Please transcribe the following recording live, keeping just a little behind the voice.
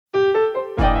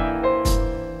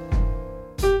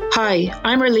Hi,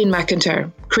 I'm Arlene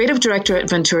McIntyre, Creative Director at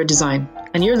Ventura Design,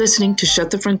 and you're listening to Shut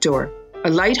the Front Door, a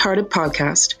light-hearted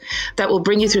podcast that will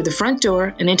bring you through the front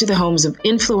door and into the homes of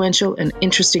influential and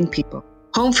interesting people.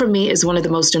 Home for me is one of the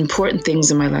most important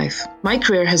things in my life. My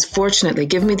career has fortunately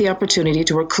given me the opportunity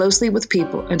to work closely with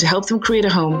people and to help them create a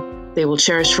home they will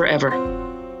cherish forever.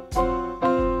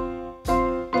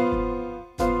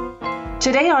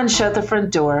 Today on Shut the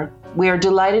Front Door, we are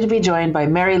delighted to be joined by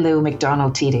Mary Lou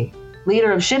McDonald-Teedy,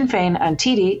 leader of Sinn Féin and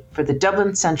TD for the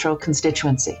Dublin Central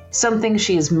constituency, something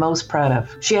she is most proud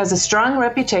of. She has a strong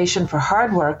reputation for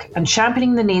hard work and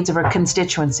championing the needs of her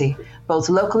constituency, both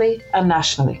locally and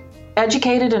nationally.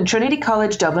 Educated in Trinity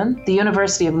College Dublin, the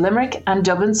University of Limerick and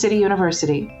Dublin City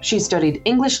University, she studied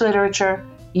English literature,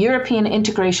 European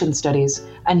integration studies,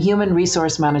 and human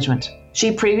resource management.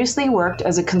 She previously worked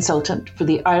as a consultant for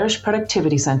the Irish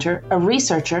Productivity Centre, a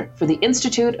researcher for the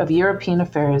Institute of European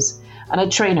Affairs, and a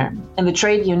trainer in the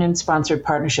trade union-sponsored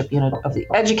partnership unit of the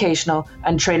Educational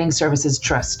and Training Services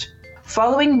Trust.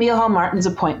 Following Micheál Martin's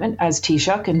appointment as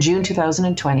Taoiseach in June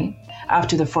 2020,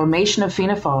 after the formation of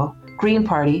Fianna Fáil, Green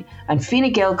Party and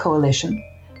Fine Gael coalition,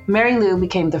 Mary Lou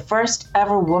became the first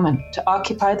ever woman to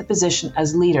occupy the position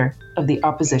as leader of the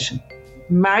opposition.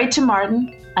 Married to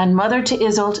Martin and mother to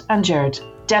Isolde and Jared,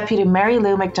 Deputy Mary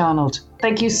Lou McDonald,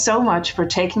 thank you so much for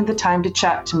taking the time to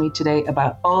chat to me today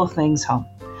about all things home.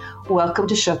 Welcome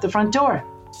to Shut the Front Door.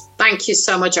 Thank you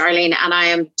so much, Arlene, and I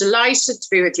am delighted to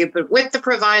be with you, but with the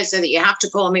proviso that you have to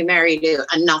call me Mary Lou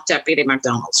and not Deputy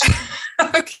McDonald.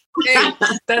 Okay,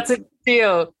 that's a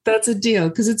deal. That's a deal,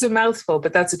 because it's a mouthful,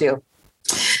 but that's a deal.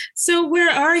 So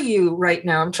where are you right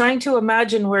now? I'm trying to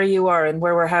imagine where you are and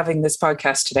where we're having this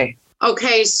podcast today.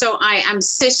 Okay, so I am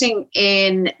sitting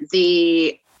in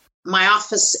my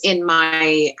office in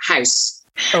my house.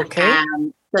 Okay.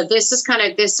 So this,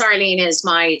 Arlene, is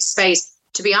my space.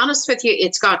 To be honest with you,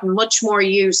 it's gotten much more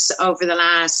use over the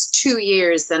last 2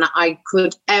 years than I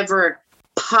could ever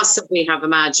possibly have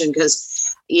imagined, because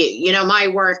you know, my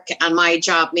work and my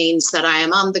job means that I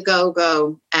am on the go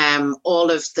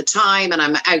all of the time, and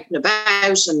I'm out and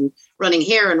about and running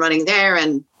here and running there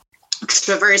and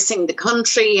traversing the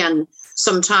country and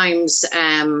sometimes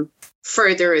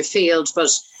further afield. But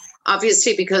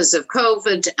obviously, because of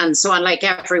COVID and so on, like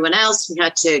everyone else, we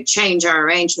had to change our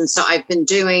arrangements. So I've been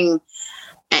doing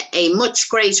a much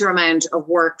greater amount of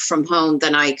work from home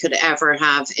than I could ever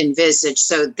have envisaged.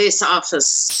 So this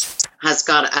office has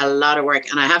got a lot of work.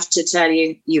 And I have to tell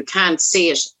you, you can't see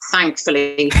it,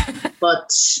 thankfully,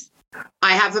 but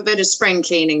I have a bit of spring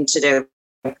cleaning to do.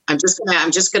 I'm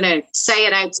just gonna say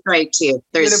it out straight to you.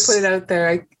 I'm going to put it out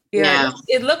there. Yeah.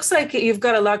 It looks like you've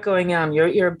got a lot going on.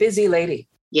 You're a busy lady.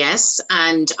 Yes,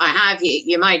 and I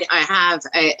have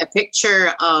a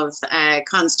picture of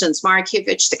Constance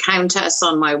Markievicz, the Countess,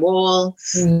 on my wall.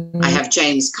 Mm-hmm. I have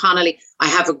James Connolly. I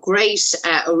have a great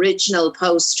original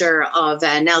poster of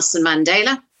Nelson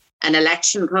Mandela, an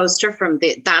election poster from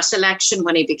that election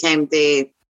when he became the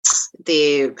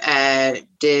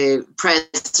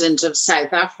president of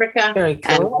South Africa. Very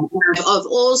cool. Of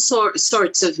all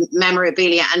sorts of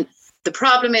memorabilia. And the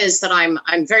problem is that I'm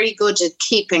very good at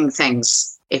keeping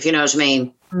things, if you know what I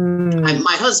mean.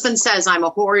 My husband says I'm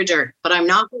a hoarder, but I'm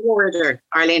not a hoarder,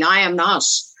 Arlene. I am not.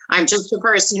 I'm just a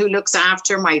person who looks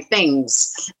after my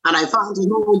things, and I find it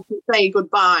hard to say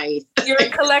goodbye. You're a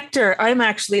collector. I'm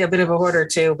actually a bit of a hoarder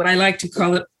too, but I like to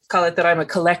call it that I'm a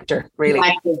collector, really.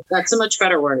 Exactly. That's a much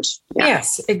better word. Yeah.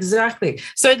 Yes, exactly.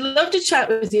 So I'd love to chat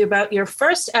with you about your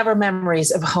first ever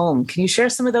memories of home. Can you share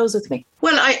some of those with me?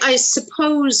 Well, I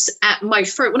suppose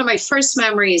one of my first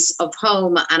memories of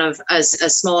home and as a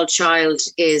small child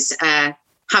is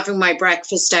having my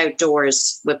breakfast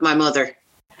outdoors with my mother.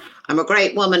 I'm a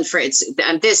great woman for it.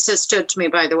 And this has stood to me,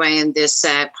 by the way, in this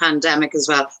pandemic as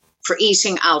well, for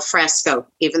eating al fresco,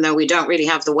 even though we don't really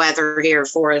have the weather here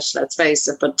for it, let's face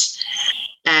it. But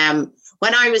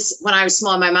when I was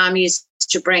small, my mom used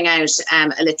to bring out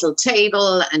a little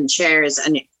table and chairs,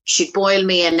 and she'd boil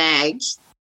me an egg,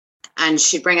 and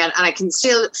she'd bring out, and I can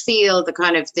still feel the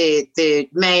kind of the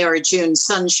May or June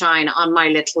sunshine on my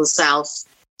little self,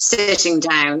 sitting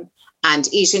down and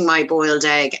eating my boiled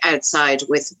egg outside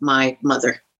with my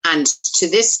mother. And to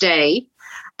this day,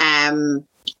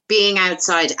 being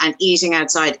outside and eating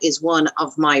outside is one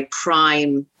of my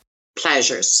prime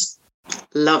pleasures.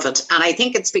 Love it. And I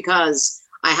think it's because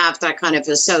I have that kind of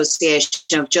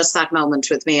association of just that moment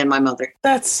with me and my mother.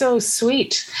 That's so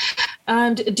sweet.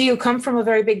 And do you come from a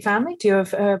very big family? Do you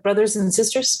have brothers and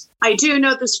sisters? I do.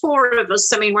 No, there's 4 of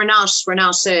us. I mean, we're not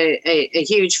a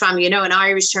huge family. You know, in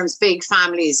Irish terms, big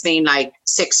families mean like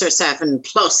 6 or 7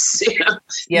 plus. You know?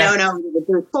 Yeah. No,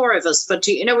 there's 4 of us. But,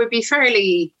 you know, we'd be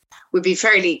fairly would be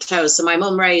fairly close. So my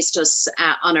mum raised us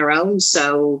on her own,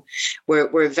 so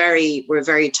we're very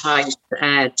tight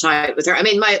with her. I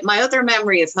mean, my other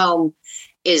memory of home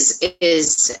is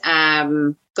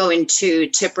going to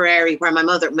Tipperary,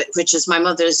 which is my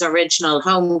mother's original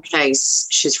home place.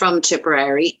 She's from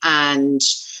Tipperary, and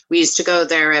we used to go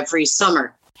there every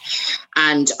summer.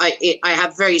 And I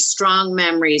have very strong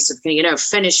memories of,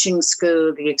 finishing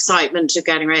school, the excitement of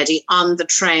getting ready on the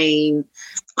train,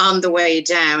 on the way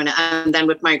down, and then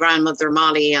with my grandmother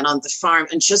Molly and on the farm,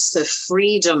 and just the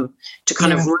freedom to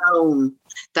kind of roam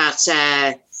that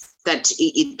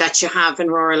you have in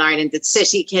rural Ireland that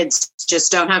city kids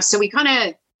just don't have. So we kind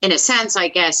of, in a sense, I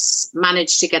guess,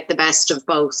 managed to get the best of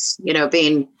both,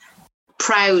 being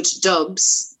proud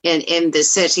Dubs in the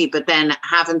city, but then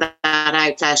having that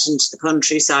outlet into the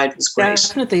countryside was great.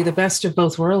 Definitely the best of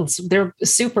both worlds. They're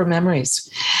super memories.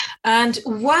 And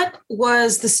what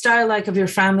was the style like of your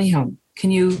family home? Can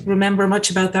you remember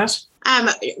much about that?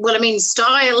 Well, I mean,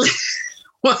 style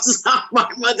was not my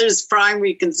mother's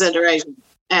primary consideration.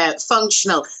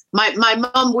 Functional. My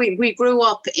mum, we grew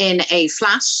up in a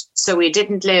flat, so we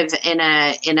didn't live in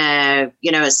a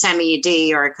a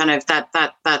semi-D or kind of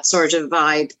that sort of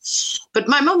vibe. But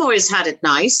my mum always had it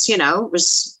nice, it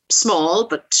was small,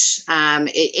 but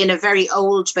in a very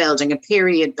old building, a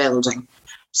period building.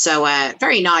 So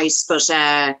very nice, but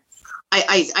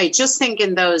I just think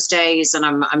in those days, and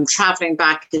I'm traveling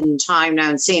back in time now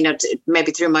and seeing it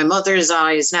maybe through my mother's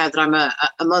eyes now that I'm a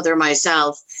mother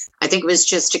myself. I think it was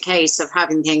just a case of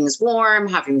having things warm,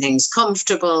 having things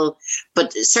comfortable,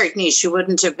 but certainly she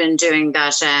wouldn't have been doing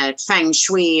that feng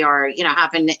shui or,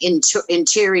 having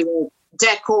interior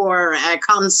decor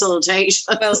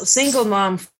consultation. Well, single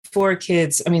mom, 4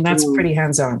 kids. I mean, that's pretty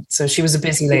hands-on. So she was a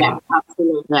busy lady. Yeah,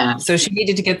 absolutely. Yeah. So she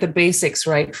needed to get the basics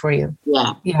right for you.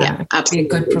 Yeah, absolutely.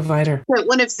 Be a good provider.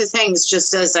 One of the things,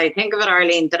 just as I think of it,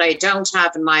 Arlene, that I don't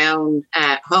have in my own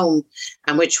home,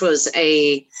 and which was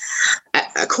a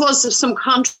cause of some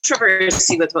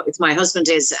controversy with my husband,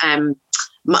 is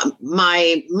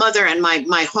my mother and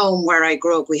my home where I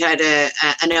grew up, we had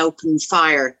an open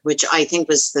fire, which I think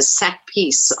was the set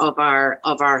piece of our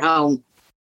home.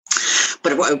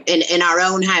 But in our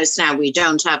own house now, we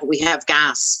have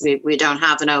gas. We don't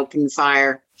have an open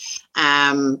fire.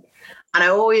 And I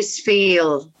always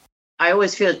feel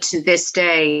to this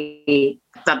day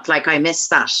that like I miss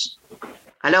that.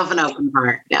 I love an open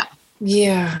fire. Yeah.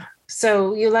 Yeah.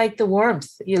 So you like the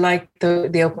warmth, you like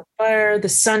the open fire, the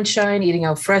sunshine, eating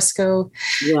al fresco.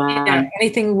 Yeah.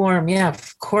 Anything warm. Yeah,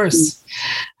 of course.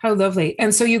 How lovely.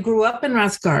 And so you grew up in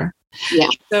Rathgar. Yeah.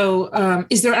 So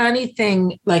is there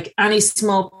anything, like any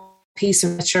small piece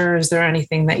of furniture, is there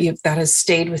anything that has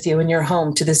stayed with you in your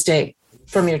home to this day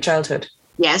from your childhood?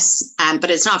 Yes,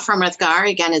 but it's not from Rathgar.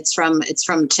 Again, it's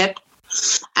from Tip.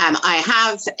 I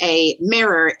have a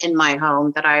mirror in my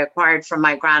home that I acquired from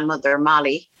my grandmother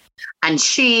Molly, and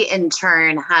she in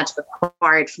turn had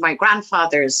acquired from my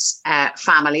grandfather's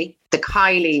family, the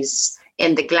Kileys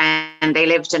in the Glen. They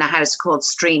lived in a house called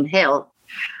Stream Hill.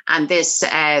 And this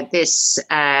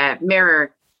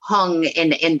mirror hung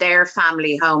in their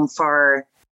family home for,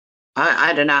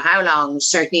 I don't know how long,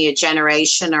 certainly a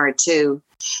generation or two.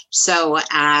 So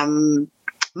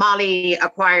Molly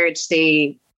acquired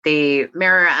the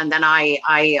mirror, and then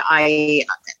I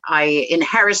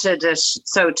inherited it,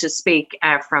 so to speak,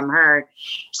 from her.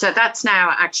 So that's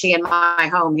now actually in my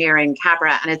home here in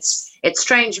Cabra. And it's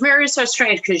strange. Mirrors are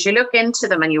strange because you look into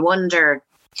them and you wonder,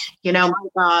 my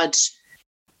God,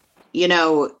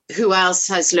 who else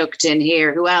has looked in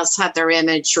here? Who else had their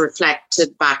image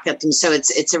reflected back at them? So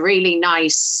it's a really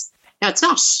nice, it's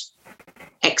not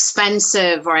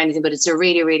expensive or anything, but it's a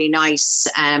really, really nice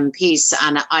piece.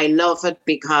 And I love it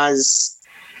because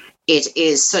it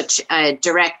is such a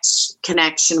direct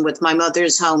connection with my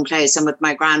mother's home place and with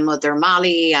my grandmother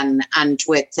Molly and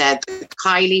with the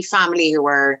Kiley family, who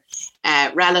were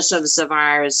relatives of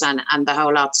ours and the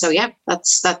whole lot. So yeah,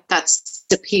 that's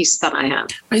the piece that I have.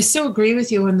 I so agree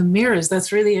with you on the mirrors.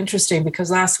 That's really interesting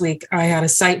because last week I had a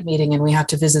site meeting and we had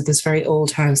to visit this very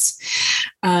old house,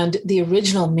 and the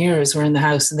original mirrors were in the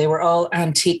house and they were all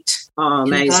antiqued. Oh,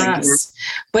 amazing. Glass.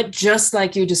 But just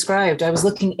like you described, I was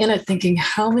looking in it thinking,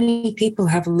 how many people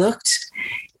have looked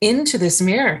into this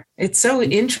mirror? It's so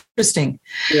interesting.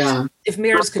 Yeah. If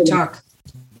mirrors could talk.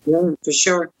 Yeah, for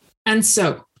sure. And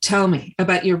so tell me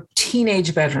about your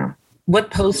teenage bedroom.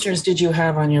 What posters did you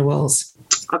have on your walls?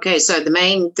 Okay, so the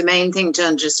main thing to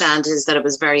understand is that it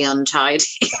was very untidy.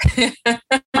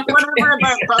 Whatever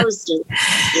about posters,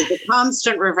 it's a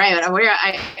constant refrain. And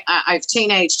I've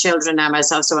teenage children now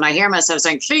myself, so when I hear myself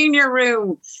saying "clean your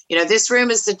room," this room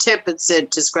is the tip. It's a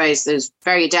disgrace. There's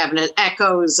very definite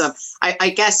echoes of. I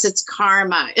guess it's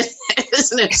karma,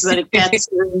 isn't it? That it gets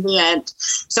you in the end.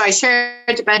 So I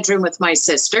shared a bedroom with my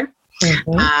sister.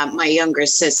 Mm-hmm. My younger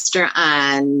sister,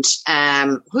 and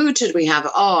who did we have?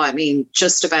 Oh, I mean,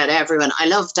 just about everyone. I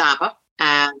loved ABBA,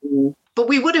 but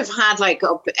we would have had like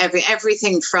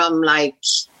everything from like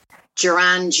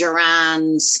Duran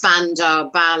Duran,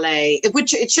 Spandau Ballet.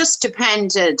 It just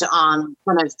depended on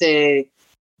kind of the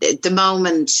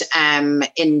moment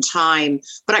in time.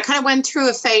 But I kind of went through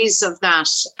a phase of that,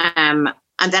 and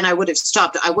then I would have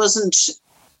stopped. I wasn't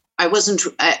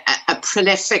a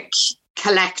prolific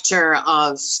collector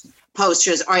of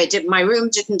posters, or my room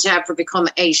didn't ever become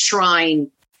a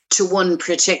shrine to one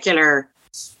particular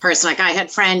person. Like I had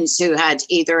friends who had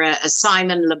either a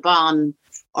Simon Le Bon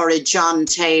or a John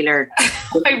Taylor.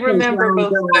 I remember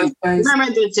both of those guys.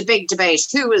 Remember there's a big debate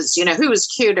who was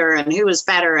cuter and who was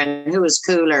better and who was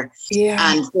cooler. Yeah.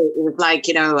 And it was like,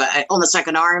 almost like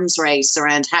an arms race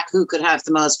around who could have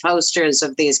the most posters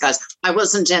of these guys. I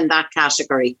wasn't in that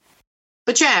category.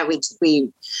 But yeah,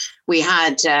 we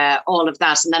had all of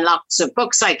that, and then lots of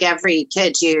books. Like every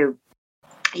kid,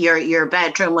 your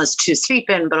bedroom was to sleep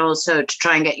in, but also to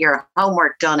try and get your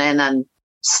homework done in and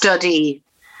study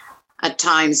at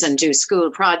times and do school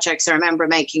projects. I remember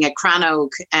making a crannog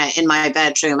in my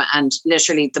bedroom, and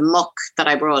literally the muck that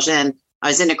I brought in. I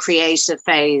was in a creative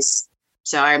phase,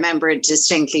 so I remember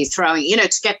distinctly throwing,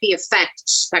 to get the effect,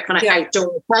 that kind of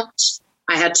outdoor effect.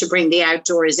 I had to bring the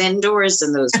outdoors indoors,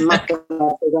 and there was muck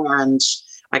everywhere. And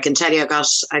I can tell you,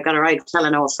 I got a right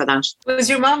telling off for that. Was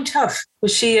your mom tough?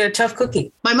 Was she a tough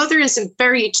cookie? My mother is a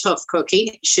very tough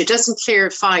cookie. She doesn't clear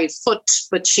 5 foot,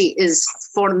 but she is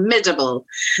formidable.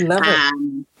 Love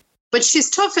it. But she's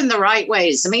tough in the right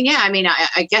ways.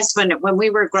 I guess when we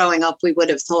were growing up, we would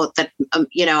have thought that,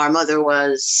 our mother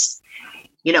was,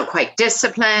 quite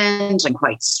disciplined and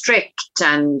quite strict.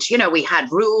 And, we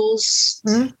had rules.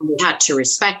 Mm-hmm. We had to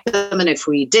respect them. And if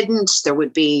we didn't, there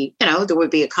would be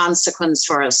a consequence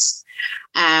for us.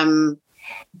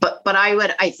 But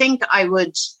I think I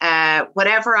would,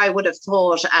 whatever I would have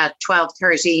thought at 12,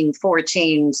 13,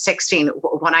 14, 16,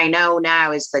 what I know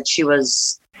now is that she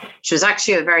was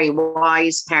actually a very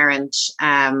wise parent.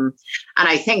 And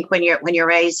I think when you're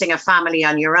raising a family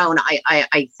on your own,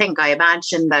 I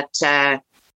imagine that,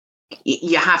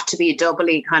 you have to be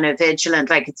doubly kind of vigilant.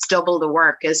 Like it's double the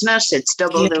work, isn't it? It's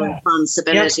double the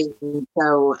responsibility. Yep.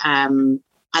 So, and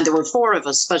there were 4 of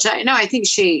us, but I think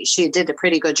she did a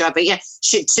pretty good job. But yeah,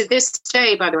 to this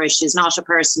day, by the way, she's not a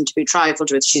person to be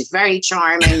trifled with. She's very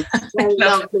charming, very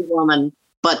lovely woman.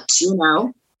 But she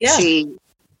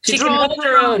can hold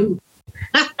her own.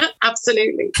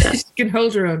 Absolutely, yeah. She can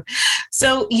hold her own.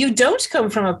 So you don't come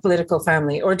from a political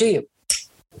family, or do you?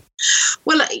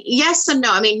 Well, yes and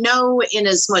no. No, in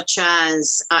as much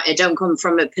as I don't come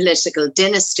from a political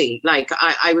dynasty. Like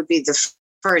I would be the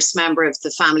first member of the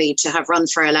family to have run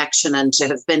for election and to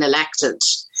have been elected.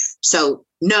 So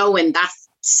no, in that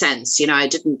sense, I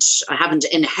haven't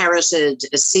inherited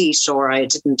a seat, or I'm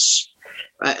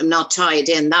not tied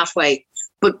in that way.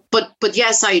 But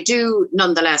yes, I do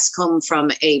nonetheless come from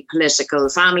a political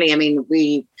family.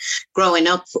 We growing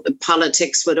up,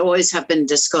 politics would always have been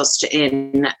discussed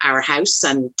in our house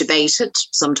and debated,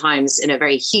 sometimes in a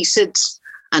very heated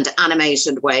and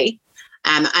animated way.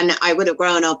 And I would have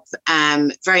grown up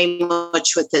very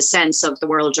much with the sense of the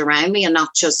world around me, and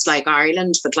not just like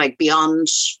Ireland, but like beyond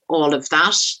all of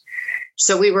that.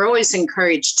 So we were always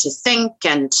encouraged to think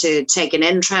and to take an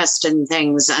interest in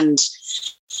things. And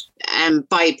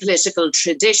by political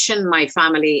tradition, my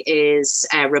family is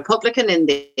Republican in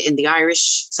the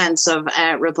Irish sense of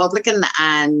Republican,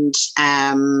 and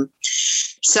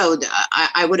so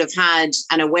I would have had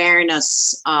an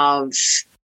awareness of,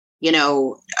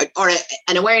 or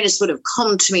an awareness would have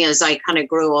come to me as I kind of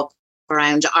grew up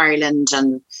around Ireland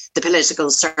and the political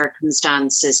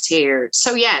circumstances here.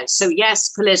 So yes,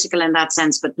 political in that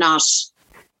sense, but not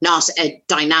a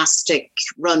dynastic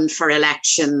run for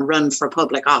election, run for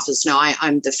public office. No,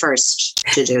 I'm the first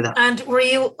to do that. And were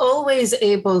you always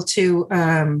able to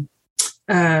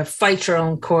fight your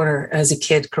own corner as a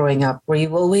kid growing up? Were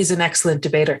you always an excellent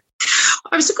debater?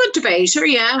 I was a good debater,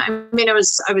 yeah. I mean, I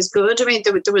was good. I mean,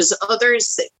 there was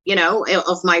others, you know,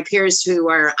 of my peers who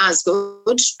were as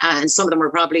good, and some of them were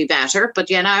probably better. But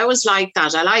yeah, I always like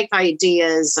that. I like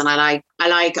ideas, and I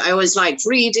always liked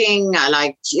reading. I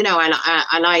liked, you know,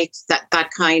 I like that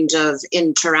kind of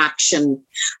interaction.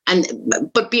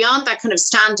 But beyond that kind of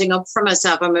standing up for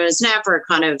myself, I mean, I was never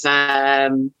kind of,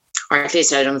 or at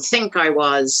least I don't think I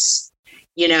was,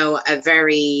 you know, a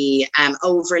very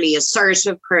overly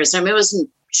assertive person. I mean, I wasn't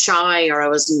shy, or I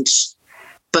wasn't,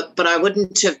 but I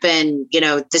wouldn't have been, you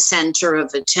know, the center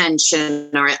of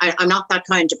attention, or I'm not that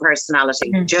kind of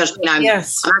personality. Mm. Just, you know,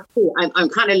 I'm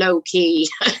kind of low key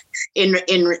in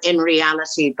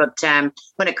reality. But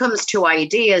when it comes to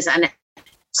ideas, and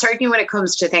certainly when it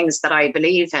comes to things that I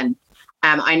believe in,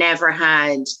 I never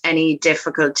had any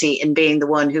difficulty in being the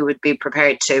one who would be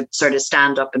prepared to sort of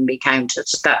stand up and be counted.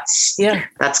 That's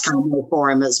kind of my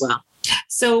form as well.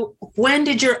 So when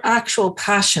did your actual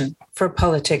passion for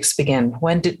politics begin?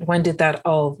 When did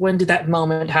that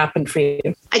moment happen for you?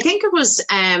 I think it was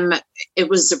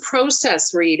a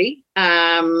process, really.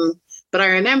 But I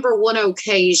remember one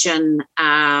occasion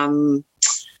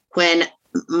when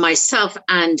myself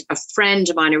and a friend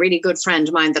of mine, a really good friend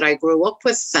of mine that I grew up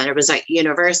with and I was at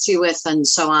university with and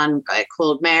so on,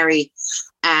 called Mary,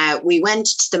 we went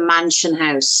to the Mansion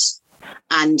House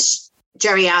and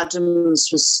Gerry Adams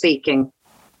was speaking.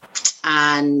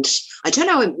 And I don't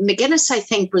know, McGuinness, I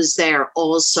think, was there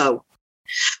also.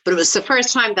 But it was the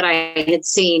first time that I had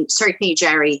seen, certainly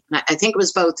Gerry, I think it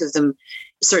was both of them,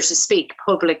 sort of speak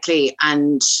publicly.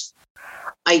 And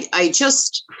I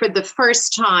just, for the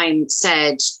first time,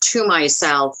 said to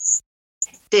myself,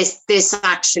 this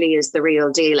actually is the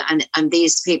real deal. And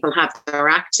these people have their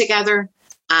act together.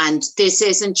 And this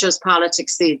isn't just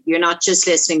politics. You're not just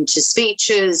listening to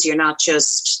speeches. You're not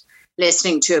just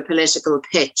listening to a political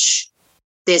pitch.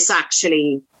 This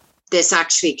actually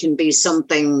can be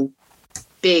something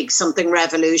big, something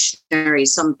revolutionary,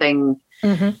 something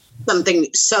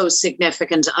so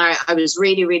significant. I was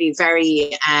really, really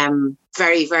very,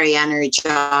 very, very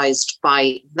energized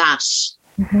by that.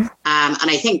 And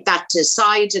I think that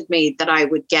decided me that I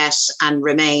would get and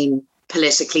remain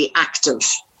politically active,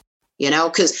 you know,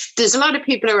 because there's a lot of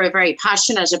people who are very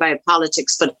passionate about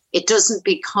politics, but it doesn't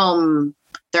become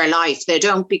their life. They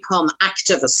don't become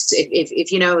activists,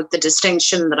 if you know the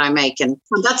distinction that I'm making.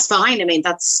 And that's fine. I mean,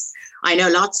 I know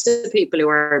lots of people who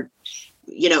are,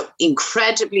 you know,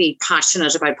 incredibly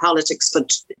passionate about politics,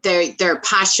 but they're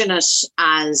passionate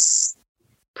as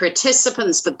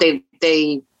participants, but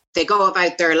they go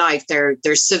about their life, their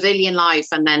civilian life,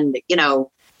 and then, you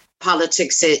know,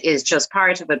 politics is just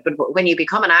part of it. But when you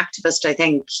become an activist, I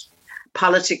think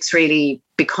politics really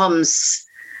becomes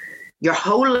your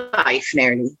whole life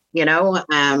nearly, you know,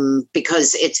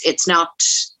 because it's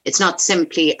not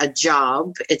simply a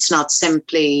job. It's not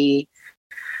simply,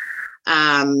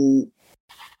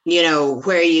 you know,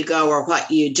 where you go or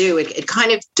what you do. It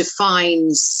kind of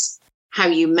defines how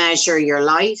you measure your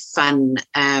life and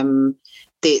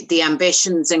the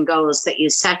ambitions and goals that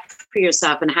you set for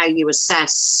yourself and how you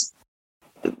assess,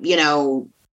 you know,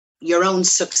 your own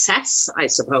success, I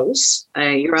suppose,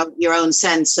 your own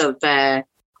sense of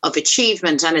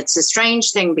achievement. And it's a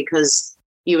strange thing because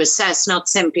you assess not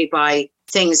simply by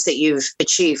things that you've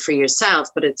achieved for yourself,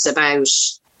 but it's about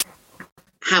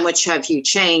how much have you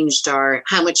changed, or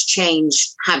how much change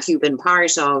have you been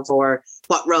part of, or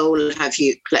what role have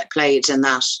you played in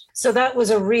that? So that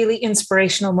was a really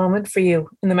inspirational moment for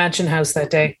you in the Mansion House that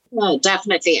day. Well,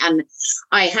 definitely. And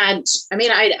I had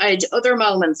other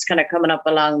moments kind of coming up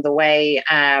along the way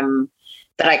that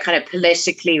I kind of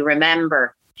politically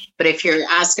remember. But if you're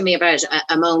asking me about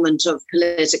a moment of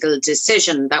political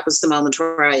decision, that was the moment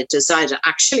where I decided,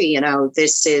 actually, you know,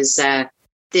 this is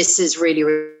really,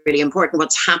 really important.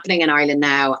 What's happening in Ireland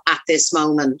now at this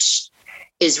moment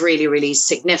is really, really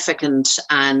significant.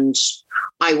 And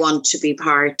I want to be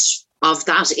part of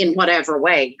that in whatever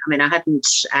way. I mean, I hadn't,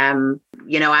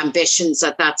 you know, ambitions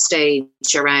at that stage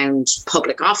around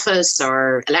public office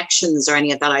or elections or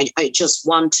any of that. I just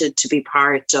wanted to be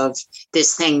part of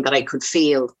this thing that I could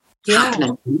feel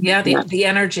happening. Yeah, the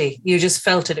energy. You just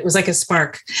felt it. It was like a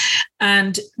spark.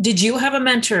 And did you have a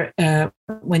mentor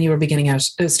when you were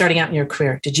starting out in your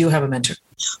career? Did you have a mentor?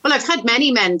 Well, I've had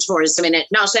many mentors. I mean,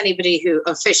 not anybody who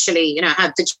officially, you know,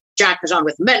 had the jacket on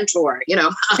with mentor, you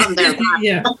know, on their back.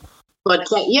 Yeah. But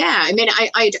yeah, I mean,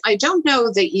 I don't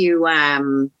know that you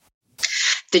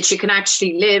can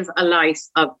actually live a life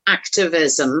of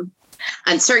activism.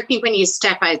 And certainly when you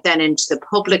step out then into the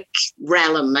public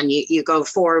realm and you go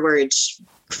forward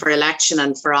for election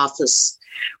and for office,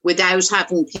 without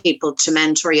having people to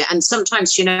mentor you. And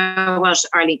sometimes, you know what,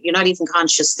 Arlene, you're not even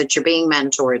conscious that you're being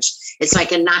mentored. It's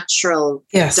like a natural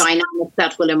dynamic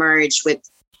that will emerge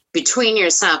between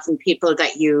yourself and people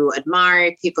that you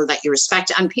admire, people that you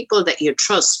respect, and people that you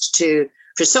trust.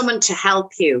 For someone to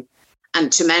help you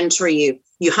and to mentor you,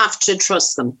 you have to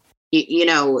trust them. You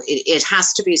know, it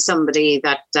has to be somebody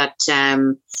that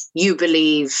you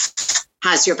believe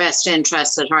has your best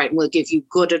interests at heart and will give you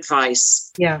good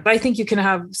advice. Yeah, I think you can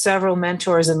have several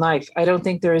mentors in life. I don't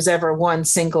think there is ever one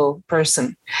single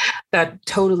person that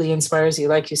totally inspires you.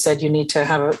 Like you said, you need to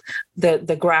have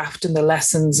the graft and the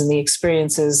lessons and the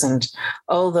experiences, and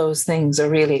all those things are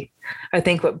really, I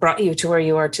think, what brought you to where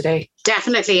you are today.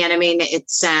 Definitely. And I mean,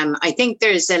 it's, I think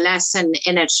there's a lesson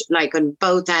in it, like on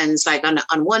both ends, like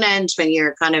on one end, when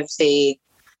you're kind of the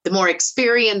more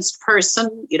experienced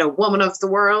person, you know, woman of the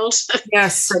world,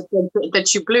 yes,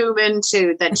 that you bloom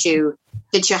into, that you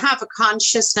have a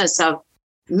consciousness of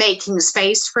making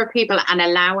space for people and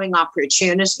allowing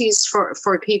opportunities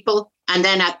for people. And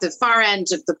then at the far end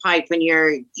of the pipe, when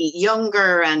you're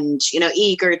younger and, you know,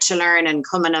 eager to learn and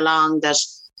coming along, that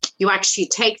you actually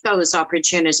take those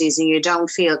opportunities and you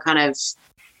don't feel kind of,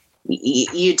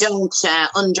 you don't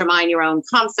undermine your own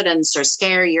confidence or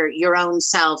scare your own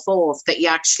self off, that you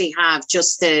actually have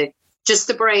just the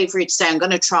bravery to say, I'm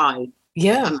going to try.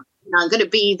 Yeah. I'm going to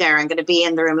be there. I'm going to be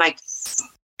in the room. Like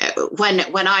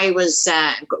when I was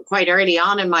quite early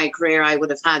on in my career, I would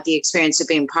have had the experience of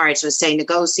being part of, say,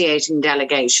 negotiating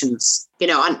delegations, you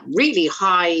know, on really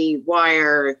high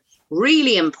wire,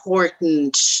 really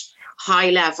important,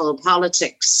 high level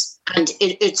politics. And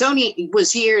it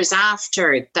was years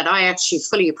after that I actually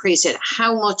fully appreciate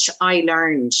how much I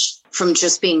learned from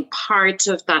just being part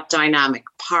of that dynamic,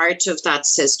 part of that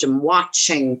system,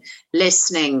 watching,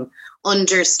 listening,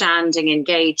 understanding,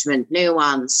 engagement,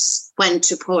 nuance, when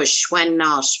to push, when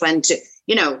not, when to,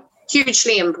 you know,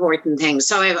 hugely important things.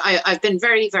 So I've been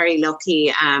very, very lucky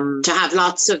to have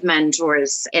lots of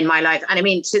mentors in my life. And I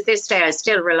mean, to this day, I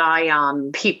still rely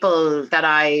on people that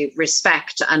I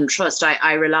respect and trust.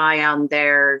 I rely on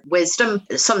their wisdom,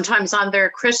 sometimes on their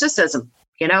criticism,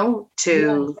 you know,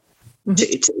 to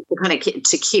kind of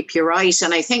to keep you right.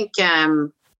 And I think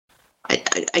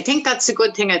I think that's a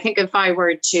good thing. I think if I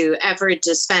were to ever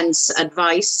dispense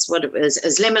advice, what it was,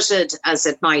 as limited as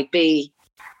it might be,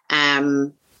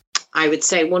 I would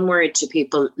say one word to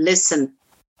people: listen.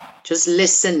 Just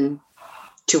listen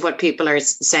to what people are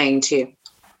saying to you.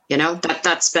 You know,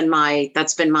 that's been my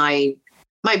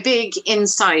big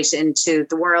insight into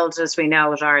the world as we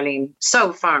know it, Arlene,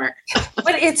 so far.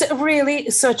 But it's really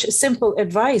such simple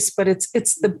advice, but it's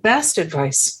the best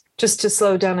advice, just to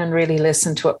slow down and really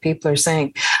listen to what people are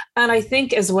saying. And I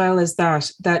think as well as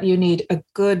that you need a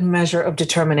good measure of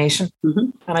determination. Mm-hmm.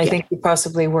 And I think you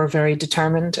possibly were very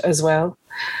determined as well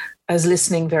as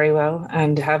listening very well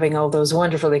and having all those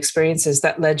wonderful experiences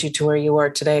that led you to where you are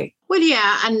today. Well,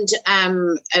 yeah. And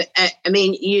I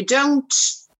mean, you don't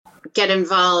get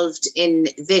involved in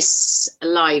this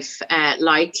life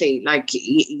lightly. Like,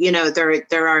 you know,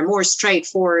 there are more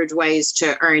straightforward ways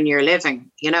to earn your living,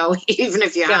 you know, even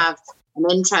if you have an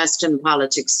interest in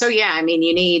politics. So, yeah, I mean,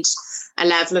 you need a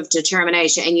level of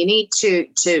determination, and you need to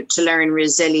learn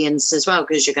resilience as well,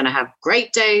 because you're going to have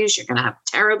great days, you're going to have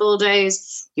terrible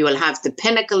days. You will have the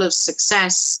pinnacle of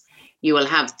success. You will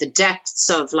have the depths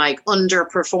of like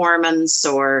underperformance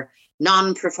or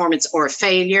non-performance or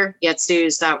failure. Let's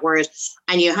use that word.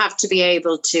 And you have to be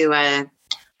able to,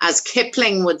 as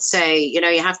Kipling would say, you know,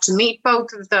 you have to meet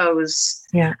both of those.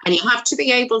 Yeah. And you have to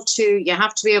be able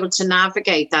to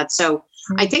navigate that. So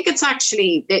I think it's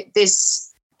actually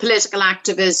this political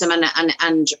activism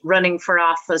and running for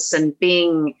office and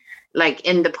being like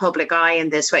in the public eye in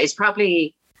this way is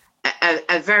probably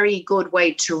a very good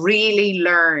way to really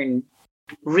learn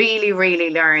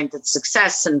that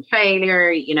success and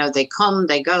failure, you know, they come,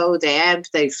 they go, they ebb,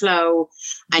 they flow.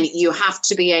 And you have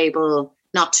to be able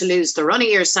not to lose the run of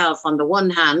yourself on the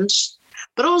one hand,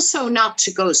 but also not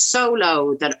to go so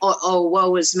low that, oh,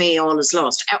 woe is me, all is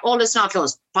lost. All is not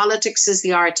lost. Politics is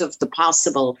the art of the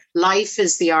possible. Life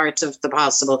is the art of the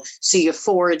possible. So you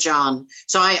forge on.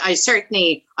 So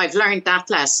I've learned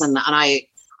that lesson, and I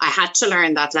had to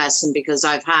learn that lesson because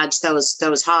I've had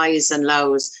those highs and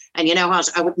lows. And you know what?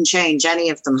 I wouldn't change any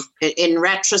of them. In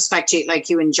retrospect,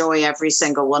 you enjoy every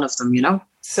single one of them, you know?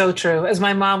 So true. As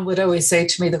my mom would always say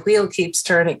to me, the wheel keeps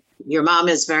turning. Your mom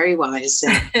is very wise.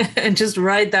 Yeah. And just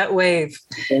ride that wave.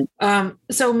 Okay.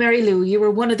 So Mary Lou, you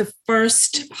were one of the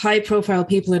first high-profile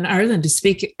people in Ireland to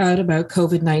speak out about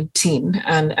COVID-19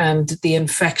 and the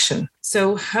infection.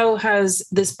 So how has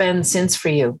this been since for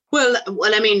you? Well,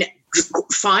 I mean,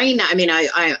 Fine. I mean,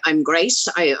 I'm great.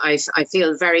 I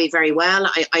feel very, very well.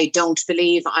 I don't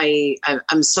believe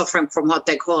I'm suffering from what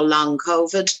they call long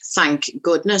COVID. Thank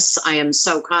goodness. I am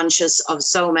so conscious of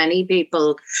so many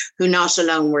people who not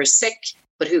alone were sick,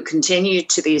 but who continue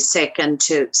to be sick and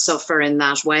to suffer in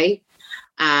that way.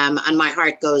 And my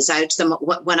heart goes out to them.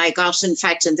 When I got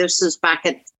infected, this was back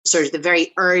at sort of the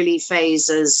very early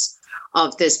phases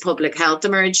of this public health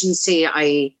emergency.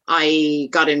 I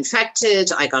got infected.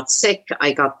 I got sick.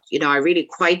 I got, really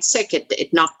quite sick.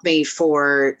 It knocked me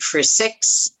for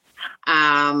 6.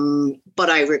 But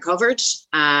I recovered.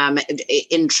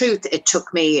 In truth, it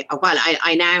took me a while.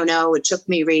 I now know it took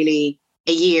me really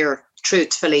a year,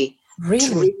 truthfully, to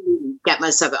really get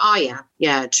myself.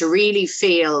 To really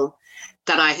feel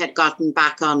that I had gotten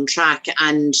back on track.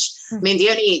 And I mean,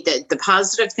 the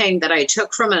positive thing that I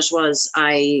took from it was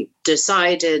I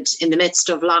decided in the midst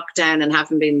of lockdown and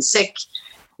having been sick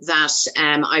that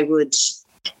I would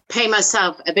pay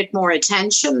myself a bit more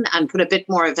attention and put a bit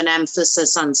more of an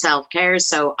emphasis on self-care.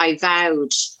 So I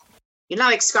vowed,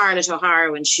 like Scarlett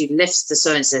O'Hara when she lifts the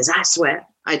sun and says, I swear.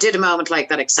 I did a moment like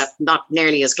that, except not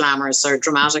nearly as glamorous or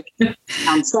dramatic.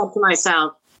 And said to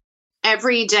myself,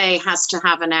 every day has to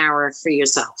have an hour for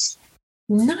yourself.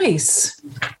 Nice.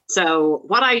 So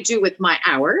what I do with my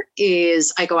hour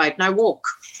is I go out and I walk.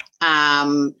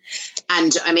 And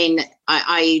I mean,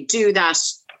 I do that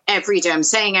every day. I'm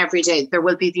saying every day. There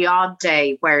will be the odd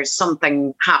day where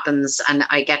something happens and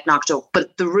I get knocked up.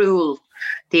 But the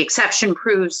exception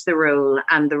proves the rule.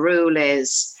 And the rule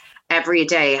is every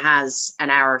day has an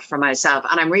hour for myself.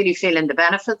 And I'm really feeling the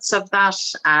benefits of that.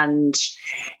 And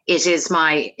it is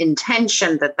my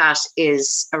intention that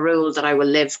is a rule that I will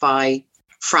live by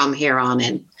from here on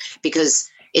in. Because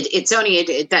it's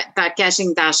only that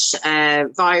getting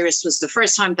that virus was the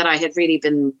first time that I had really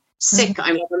been sick.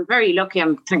 I'm very lucky.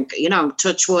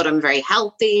 Touch wood, I'm very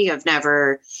healthy. I've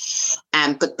never,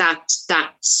 but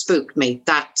that spooked me.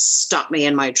 That stopped me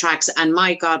in my tracks. And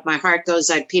my God, my heart goes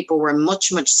out. People were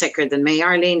much, much sicker than me,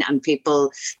 Arlene, and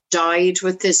people died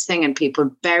with this thing and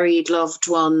people buried loved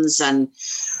ones. And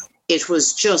it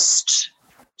was just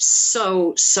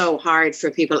so, so hard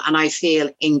for people. And I feel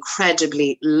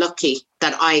incredibly lucky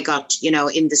that I got,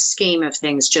 in the scheme of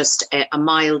things, just a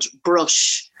mild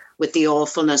brush with the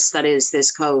awfulness that is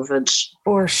this COVID.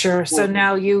 For sure. So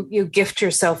now you gift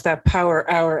yourself that power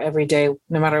hour every day,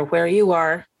 no matter where you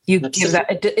are. You give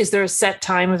that. Is there a set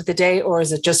time of the day, or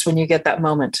is it just when you get that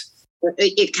moment?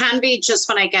 It can be just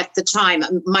when I get the time.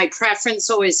 My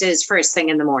preference always is first thing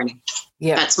in the morning.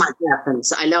 Yeah, that's my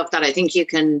preference. I love that. I think you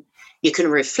can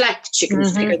reflect. You can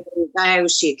figure things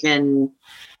out. You can.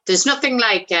 There's nothing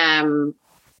like.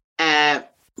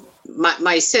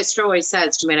 My sister always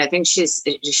says to me, and I think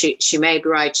she may be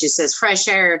right. She says, fresh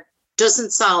air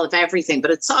doesn't solve everything,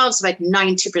 but it solves about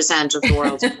 90% of the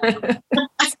world's problems.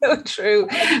 So true.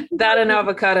 That and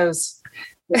avocados.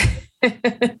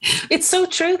 It's so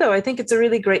true, though. I think it's a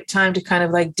really great time to kind of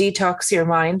like detox your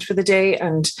mind for the day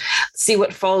and see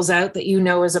what falls out that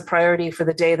is a priority for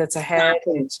the day that's ahead.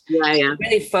 Yeah. It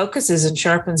really focuses and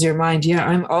sharpens your mind. Yeah,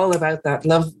 I'm all about that.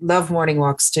 Love morning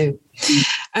walks too.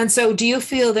 And so do you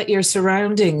feel that your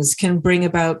surroundings can bring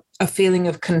about a feeling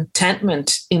of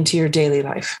contentment into your daily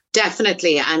life?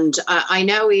 Definitely. And I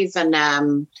know even,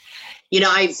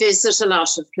 I visit a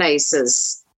lot of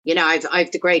places.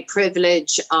 I've the great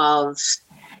privilege of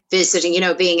visiting,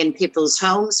 being in people's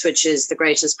homes, which is the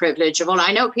greatest privilege of all.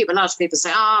 I know a lot of people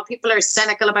say, people are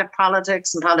cynical about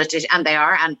politics and politics, and they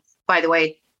are. And by the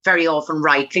way, very often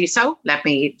rightly so, let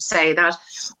me say that.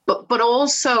 But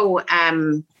also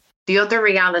the other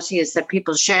reality is that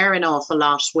people share an awful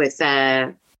lot with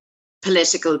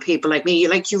political people like me.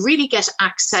 You really get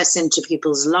access into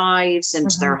people's lives,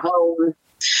 into their home.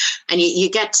 And you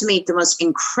get to meet the most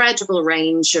incredible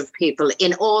range of people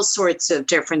in all sorts of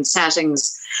different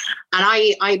settings. And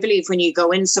I believe when you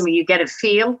go in somewhere, you get a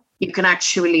feel. You can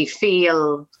actually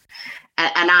feel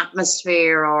an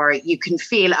atmosphere, or you can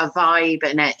feel a vibe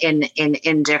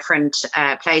in different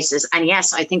places. And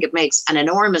yes, I think it makes an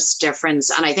enormous difference.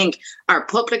 And I think our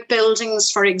public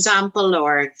buildings, for example,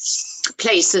 or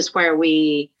places where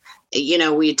we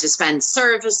dispense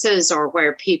services, or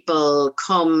where people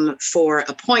come for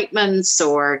appointments,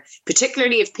 or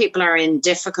particularly if people are in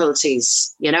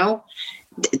difficulties,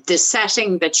 the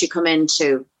setting that you come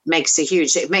into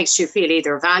it makes you feel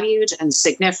either valued and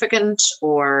significant,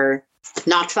 or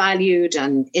not valued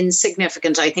and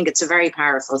insignificant. I think it's a very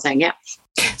powerful thing. Yeah.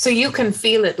 So you can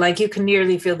feel it, like you can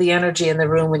nearly feel the energy in the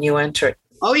room when you enter it.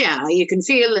 Oh yeah. You can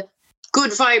feel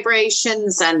good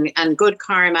vibrations and good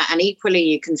karma, and equally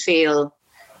you can feel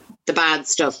the bad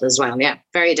stuff as well. Yeah,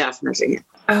 very definitely.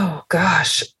 Oh,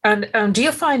 gosh. And do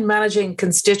you find managing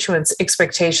constituents'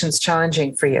 expectations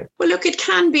challenging for you? Well, look, it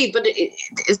can be, but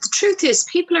the truth is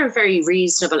people are very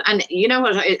reasonable. And you know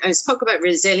what? I spoke about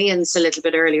resilience a little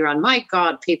bit earlier on. My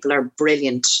God, people are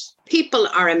brilliant. People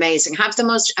are amazing, have the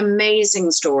most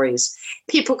amazing stories.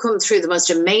 People come through the most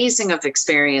amazing of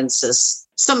experiences.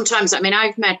 Sometimes, I mean,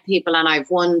 I've met people and I've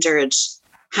wondered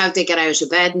how they get out of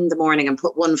bed in the morning and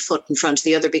put one foot in front of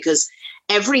the other, because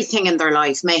everything in their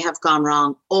life may have gone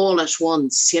wrong all at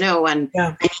once, you know, and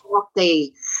what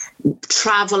they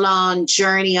travel on,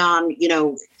 journey on, you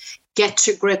know, get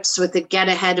to grips with it, get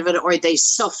ahead of it, or they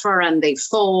suffer and they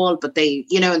fall, but they,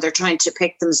 you know, and they're trying to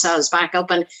pick themselves back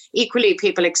up. And equally,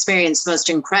 people experience most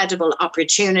incredible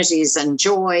opportunities and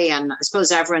joy. And I suppose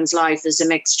everyone's life is a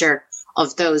mixture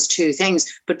of those two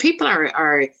things. But people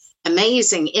are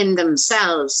amazing in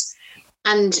themselves.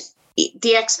 And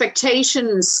the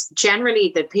expectations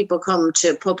generally that people come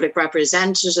to public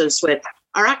representatives with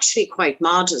are actually quite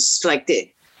modest. Like,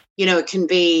 you know, it can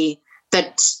be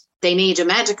that they need a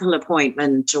medical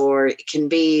appointment, or it can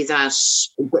be that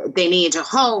they need a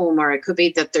home, or it could be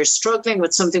that they're struggling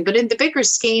with something. But in the bigger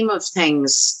scheme of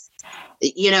things,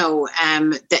 you know,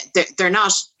 they're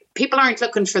not, people aren't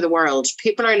looking for the world.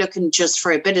 People are looking just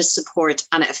for a bit of support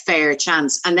and a fair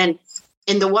chance. And then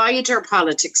in the wider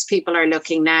politics, people are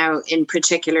looking now in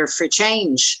particular for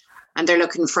change, and they're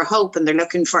looking for hope, and they're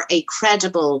looking for a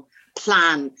credible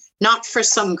plan, not for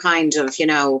some kind of, you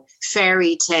know,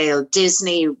 fairy tale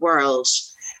Disney world,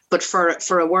 but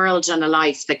for a world and a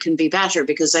life that can be better.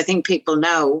 Because I think people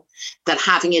know that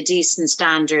having a decent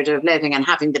standard of living and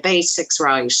having the basics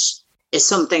right is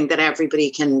something that everybody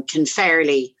can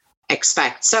fairly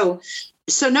expect. So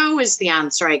no is the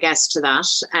answer, I guess, to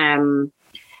that.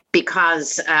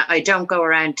 Because I don't go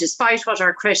around, despite what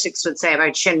our critics would say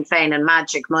about Sinn Féin and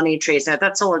magic money trees. Now,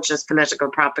 that's all just political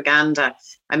propaganda.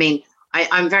 I mean,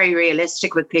 I'm very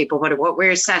realistic with people. What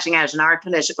we're setting out in our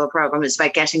political program is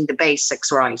about getting the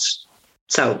basics right.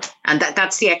 So, and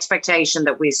that's the expectation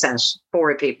that we set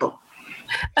for people.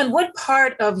 And what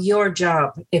part of your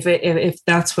job, if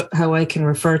that's how I can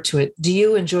refer to it, do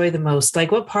you enjoy the most?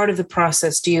 Like, what part of the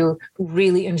process do you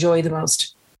really enjoy the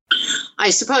most?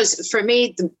 I suppose for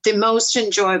me, the most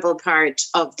enjoyable part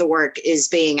of the work is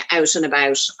being out and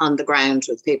about on the ground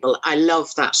with people. I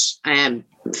love that.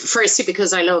 Firstly,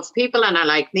 because I love people and I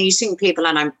like meeting people,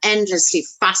 and I'm endlessly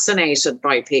fascinated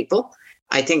by people.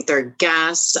 I think they're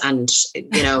gas, and,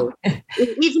 you know,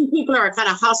 even people who are kind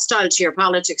of hostile to your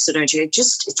politics, don't you?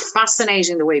 It's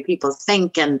fascinating the way people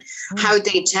think and how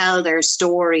they tell their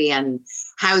story and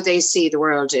how they see the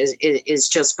world is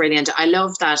just brilliant. I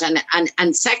love that.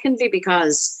 And secondly,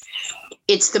 because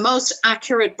it's the most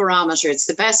accurate barometer. It's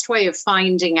the best way of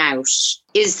finding out,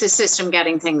 is the system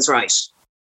getting things right?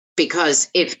 Because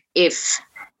if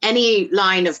any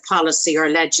line of policy or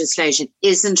legislation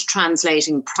isn't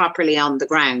translating properly on the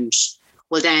ground,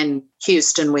 well, then,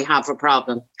 Houston, we have a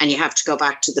problem, and you have to go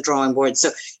back to the drawing board. So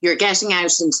you're getting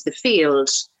out into the field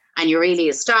and you're really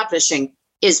establishing,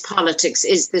 is politics,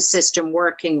 is the system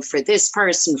working for this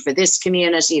person, for this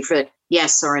community, for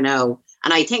yes or no?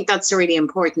 And I think that's a really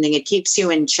important thing. It keeps you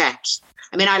in check.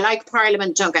 I mean, I like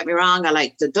Parliament, don't get me wrong. I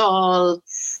like the Dáil.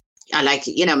 I like,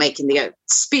 you know, making the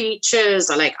speeches.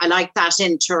 I like that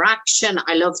interaction.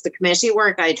 I love the committee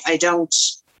work. I don't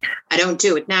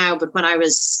do it now, but when I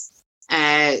was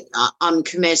on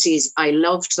committees, I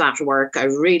loved that work. I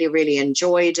really, really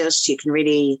enjoyed it.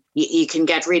 You can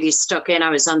get really stuck in. I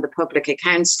was on the Public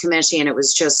Accounts Committee, and it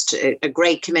was just a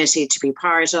great committee to be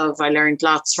part of. I learned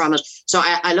lots from it. So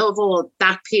I love all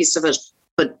that piece of it.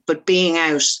 But being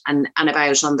out and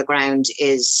about on the ground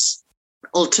is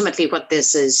ultimately what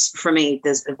this is for me.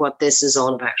 What this is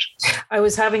all about. I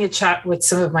was having a chat with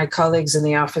some of my colleagues in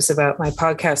the office about my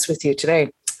podcast with you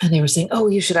today. And they were saying, oh,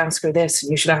 you should ask her this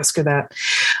and you should ask her that.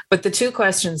 But the two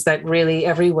questions that really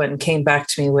everyone came back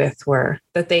to me with were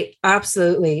that they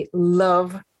absolutely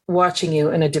love watching you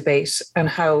in a debate, and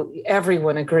how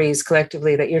everyone agrees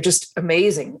collectively that you're just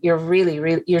amazing. You're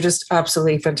really, you're just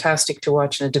absolutely fantastic to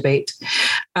watch in a debate.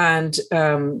 And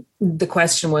the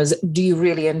question was, do you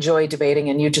really enjoy debating?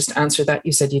 And you just answered that.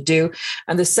 You said you do.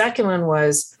 And the second one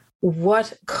was,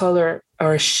 what color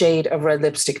or shade of red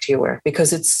lipstick do you wear?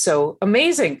 Because it's so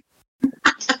amazing.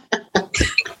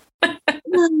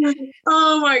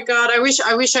 Oh my God. I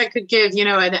wish I could give, you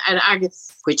know,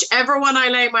 whichever one I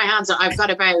lay my hands on. I've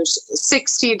got about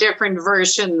 60 different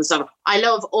versions of, I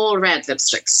love all red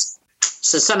lipsticks.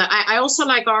 So I also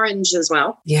like orange as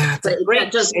well. Yeah.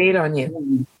 Red doesn't shade on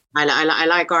you. I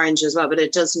like orange as well, but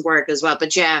it doesn't work as well.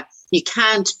 But yeah, you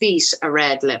can't beat a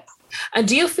red lip. And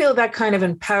do you feel that kind of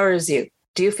empowers you?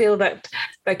 Do you feel that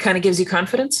kind of gives you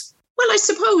confidence? Well, I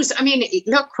suppose. I mean,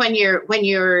 look, when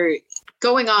you're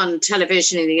going on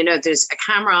television and, you know, there's a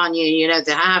camera on you, you know,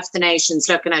 half the nation's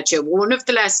looking at you. One of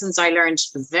the lessons I learned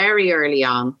very early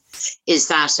on is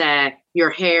that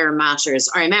your hair matters.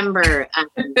 I remember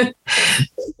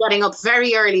getting up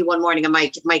very early one morning, and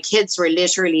my kids were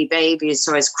literally babies.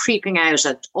 So I was creeping out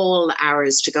at all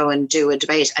hours to go and do a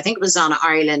debate. I think it was on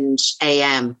Ireland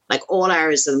AM, like all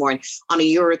hours of the morning, on a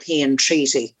European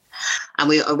treaty.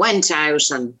 And I went out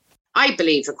and I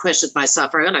believe acquitted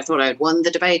myself. I thought I'd won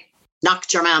the debate.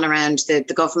 Knocked your man around, the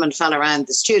government fell around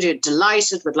the studio,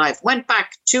 delighted with life, went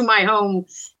back to my home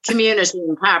community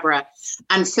in Cabra.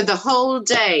 And for the whole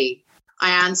day,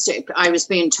 I was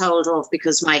being told off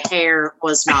because my hair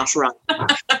was not right.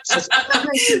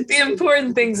 The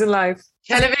important things in life.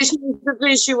 Television is a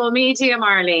visual media,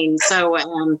 Marlene.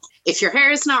 So if your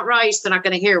hair is not right, they're not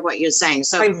going to hear what you're saying.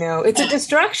 So I know. It's a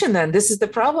distraction then. This is the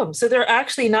problem. So they're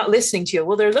actually not listening to you.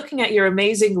 Well, they're looking at your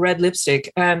amazing red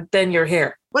lipstick and then your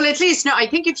hair. Well, at least, no, I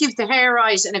think if you've the hair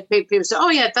right, and if people say, oh,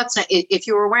 yeah, that's not, if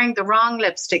you were wearing the wrong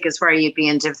lipstick is where you'd be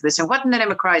into this. And what in the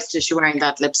name of Christ is she wearing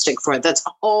that lipstick for? That's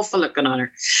awful looking on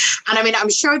her. And I mean, I'm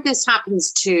sure this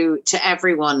happens to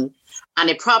everyone, and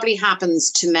it probably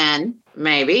happens to men,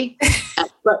 maybe,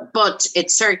 but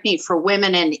it's certainly for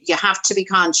women. And you have to be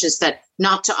conscious that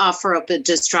not to offer up a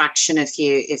distraction if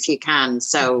you can.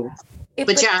 So...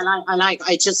 But yeah,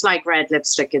 I just like red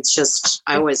lipstick. It's just,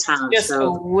 I always have. Just a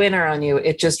winner on you.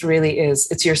 It just really is.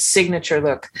 It's your signature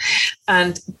look.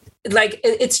 And like,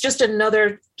 it's just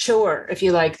another chore, if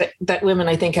you like, that women,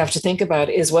 I think, have to think about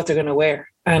is what they're going to wear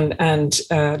and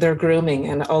their grooming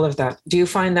and all of that. Do you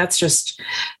find that's just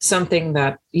something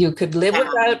that you could live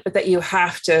without, but that you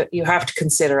have to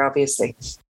consider, obviously?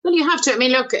 Well, you have to. I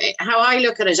mean, look, how I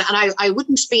look at it, and I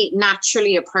wouldn't be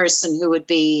naturally a person who would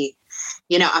be,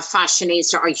 you know, a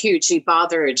fashionista or hugely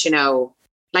bothered, you know,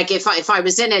 like if I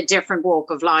was in a different walk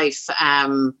of life,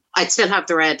 I'd still have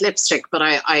the red lipstick, but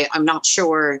I'm not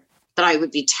sure that I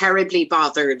would be terribly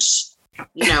bothered.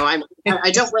 You know,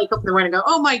 I don't wake up in the morning and go,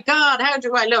 oh my God, how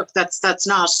do I look? That's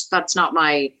not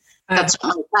my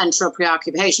central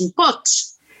preoccupation. But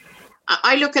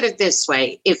I look at it this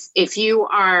way. If you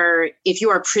are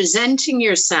presenting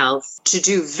yourself to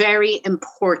do very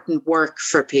important work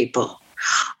for people,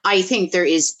 I think there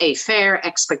is a fair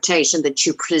expectation that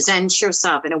you present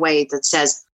yourself in a way that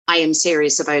says, I am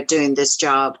serious about doing this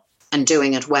job and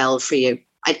doing it well for you.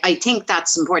 I think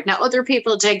that's important. Now, other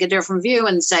people take a different view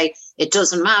and say, it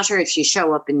doesn't matter if you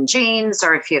show up in jeans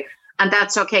or and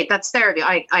that's okay. That's their view.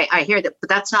 I hear that, but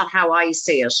that's not how I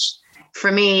see it.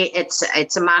 For me, it's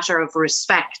a matter of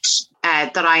respect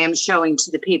that I am showing to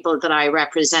the people that I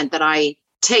represent, that I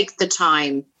take the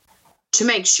time to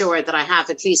make sure that I have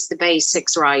at least the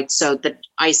basics right, so that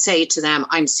I say to them,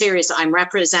 I'm serious, I'm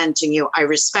representing you, I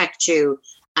respect you,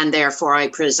 and therefore I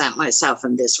present myself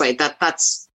in this way.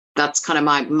 That's kind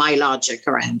of my logic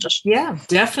around it. Yeah,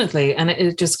 definitely. And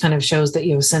it just kind of shows that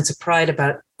you have a sense of pride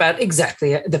about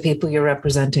exactly the people you're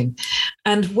representing.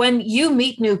 And when you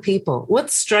meet new people,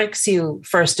 what strikes you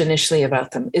first initially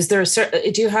about them? Is there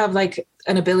do you have like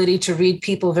an ability to read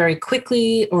people very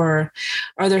quickly, or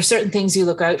are there certain things you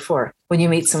look out for when you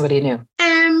meet somebody new?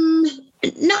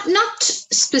 Not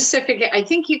specifically. I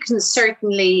think you can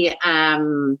certainly,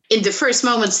 in the first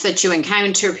moments that you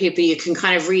encounter people, you can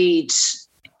kind of read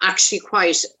actually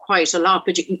quite a lot,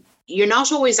 but you're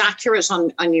not always accurate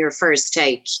on your first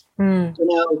take. You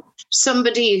know,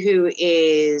 somebody who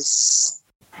is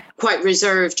quite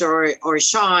reserved or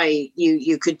shy,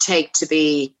 you could take to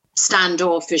be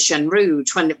standoffish and rude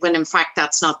when in fact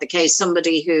that's not the case.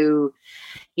 Somebody who,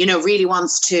 you know, really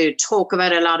wants to talk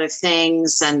about a lot of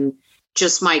things and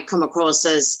just might come across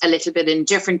as a little bit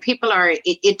indifferent. People are,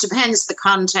 it depends the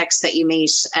context that you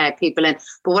meet people in.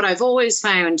 But what I've always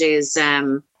found is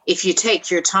if you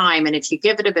take your time and if you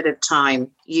give it a bit of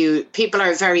time, people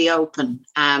are very open.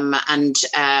 And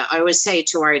I always say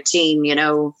to our team, you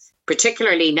know,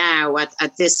 particularly now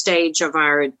at this stage of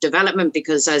our development,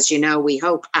 because as you know, we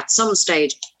hope at some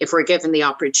stage, if we're given the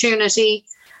opportunity,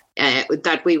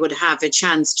 that we would have a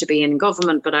chance to be in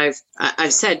government. But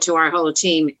I've said to our whole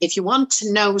team, if you want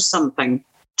to know something,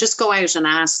 just go out and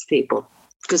ask people,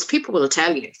 because people will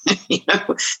tell you. You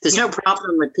know, there's no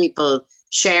problem with people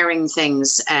sharing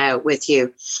things with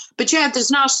you. But yeah,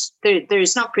 there's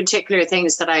not particular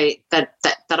things that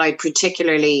I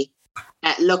particularly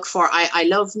look for. I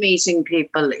love meeting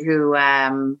people who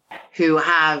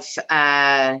have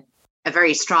a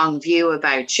very strong view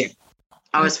about you.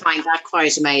 I always find that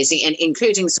quite amazing, and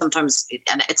including sometimes,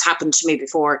 and it's happened to me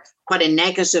before, quite a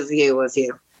negative view of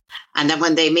you. And then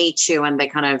when they meet you and they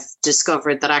kind of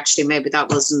discovered that actually maybe that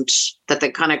wasn't, that they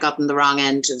kind of gotten the wrong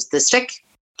end of the stick.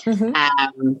 Mm-hmm.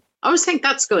 I always think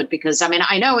that's good because, I mean,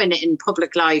 I know in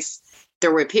public life,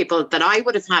 there were people that I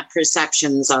would have had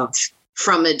perceptions of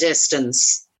from a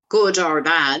distance, good or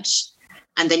bad.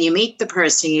 And then you meet the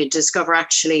person, you discover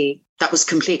actually that was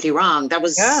completely wrong. That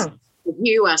was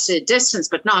you at a distance,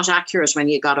 but not accurate when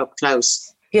you got up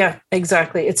close. Yeah,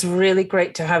 exactly. It's really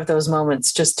great to have those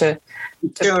moments just to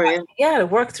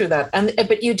work through that.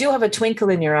 But you do have a twinkle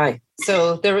in your eye.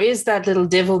 So there is that little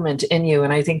divilment in you.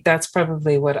 And I think that's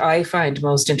probably what I find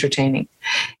most entertaining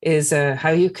is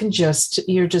how you can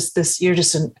you're just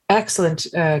an excellent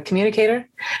communicator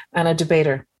and a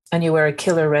debater, and you wear a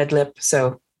killer red lip.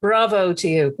 So bravo to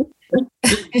you.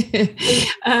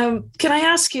 Can I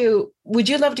ask you, would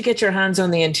you love to get your hands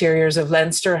on the interiors of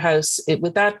Leinster House?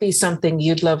 Would that be something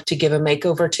you'd love to give a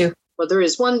makeover to? Well, there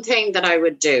is one thing that I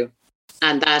would do,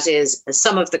 and that is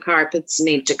some of the carpets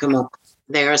need to come up.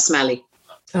 They are smelly.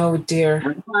 Oh,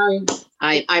 dear.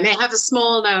 I may have a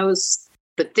small nose,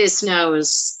 but this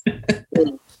nose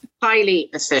is highly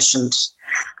efficient.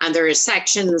 And there are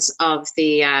sections of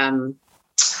the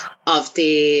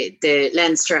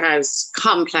Leinster House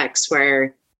complex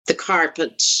where the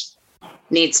carpet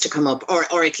needs to come up,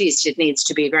 or at least it needs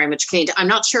to be very much cleaned. I'm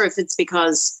not sure if it's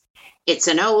because it's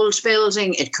an old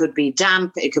building, it could be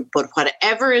damp, but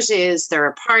whatever it is, there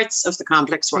are parts of the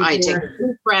complex where I take a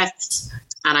deep breath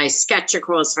and I sketch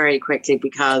across very quickly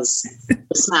because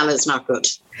the smell is not good.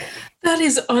 That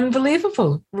is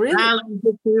unbelievable. Really?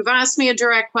 You've asked me a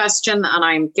direct question and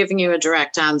I'm giving you a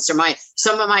direct answer.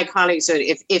 Some of my colleagues,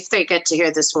 if they get to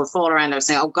hear this, will fall around and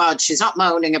say, oh God, she's not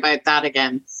moaning about that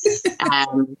again.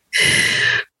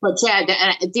 But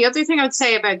yeah, the other thing I would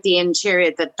say about the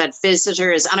interior that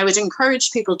visitors, and I would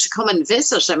encourage people to come and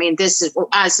visit. I mean, this is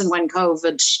as and when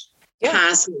COVID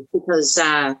passes, because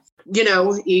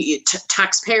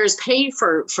taxpayers pay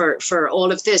for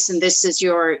all of this, and this is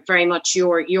very much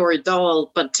your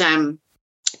doll. But the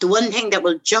one thing that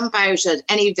will jump out at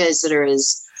any visitor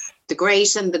is the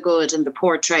great and the good, and the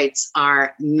portraits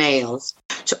are male.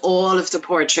 So all of the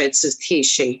portraits of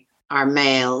Taoiseach are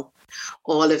male.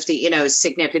 All of the,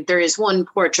 significant. There is one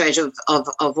portrait of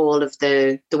all of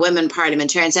the women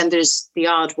parliamentarians, and there's the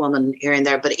odd woman here and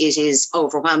there, but it is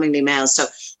overwhelmingly male. So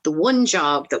the one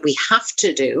job that we have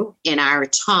to do in our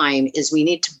time is we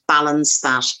need to balance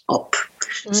that up.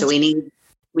 Mm-hmm. So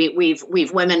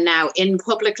we've women now in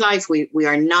public life. We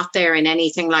are not there in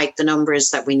anything like the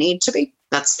numbers that we need to be.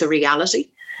 That's the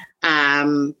reality.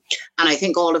 And I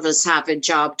think all of us have a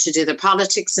job to do. The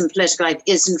politics and political life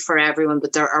isn't for everyone,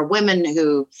 but there are women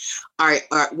who are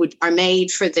made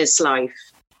for this life.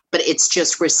 But it's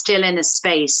just we're still in a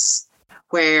space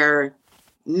where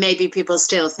maybe people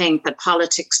still think that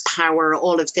politics, power,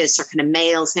 all of this are kind of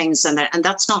male things, and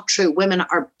that's not true. Women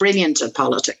are brilliant at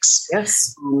politics.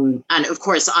 Yes, and of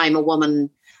course, I'm a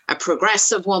woman. A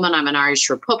progressive woman. I'm an Irish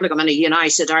Republican. I'm in a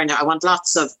United Ireland. I want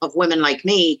lots of women like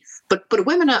me, but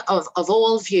women of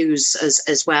all views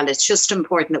as well. It's just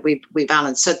important that we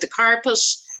balance. So the carpet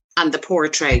and the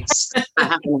portraits.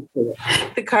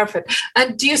 The carpet.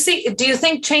 And do you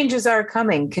think changes are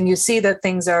coming? Can you see that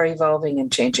things are evolving and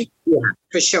changing? Yeah,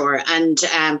 for sure. And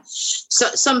so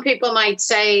some people might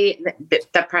say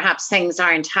that perhaps things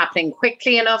aren't happening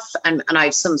quickly enough, and I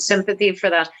have some sympathy for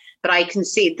that. But I can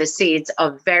see the seeds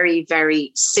of very,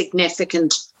 very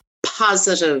significant,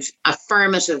 positive,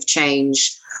 affirmative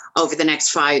change over the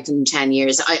next 5 and 10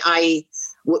 years. I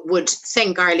would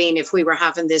think, Arlene, if we were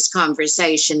having this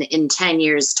conversation in 10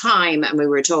 years' time and we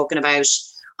were talking about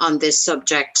on this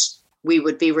subject, we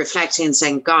would be reflecting and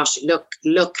saying, gosh,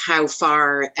 look how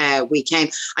far we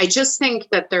came. I just think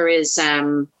that there is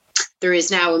now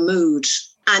a mood,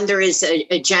 and there is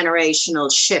a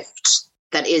generational shift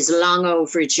that is long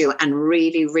overdue and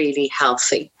really, really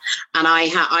healthy. And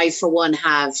I for one,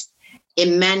 have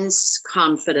immense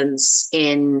confidence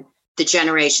in the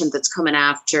generation that's coming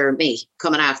after me,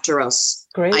 coming after us.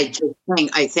 Great.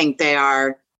 I think they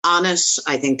are honest.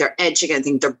 I think they're educated. I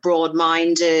think they're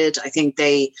broad-minded. I think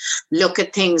they look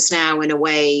at things now in a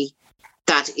way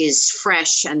that is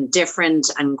fresh and different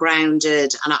and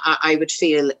grounded. And I would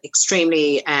feel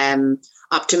extremely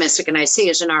optimistic. And I see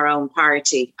it in our own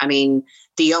party. I mean,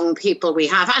 the young people we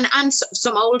have, and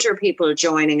some older people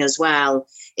joining as well.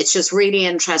 It's just really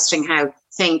interesting how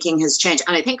thinking has changed.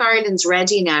 And I think Ireland's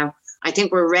ready now. I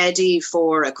think we're ready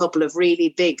for a couple of really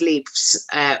big leaps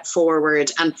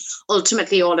forward. And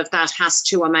ultimately, all of that has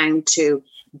to amount to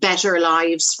better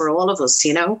lives for all of us,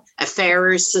 a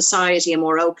fairer society, a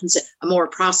more open, a more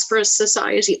prosperous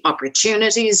society,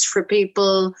 opportunities for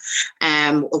people,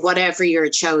 whatever your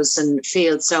chosen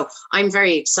field. So I'm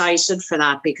very excited for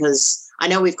that, because I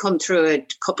know we've come through a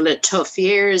couple of tough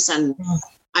years, and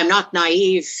I'm not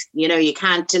naive. You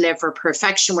can't deliver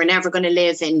perfection. We're never going to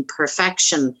live in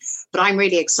perfection. But I'm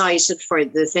really excited for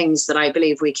the things that I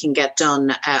believe we can get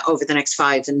done over the next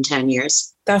 5 and 10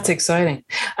 years. That's exciting.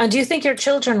 And do you think your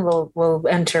children will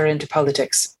enter into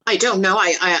politics? I don't know.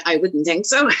 I wouldn't think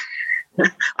so.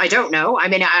 I don't know. I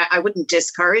mean, I wouldn't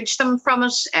discourage them from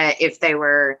it if they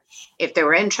were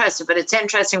interested. But it's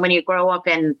interesting when you grow up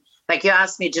in, like, you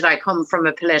asked me, did I come from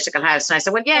a political house? And I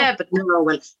said, well, yeah, but no.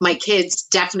 Well, my kids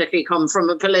definitely come from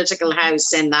a political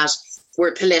house, in that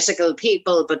we're political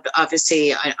people, but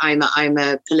obviously I'm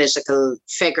a political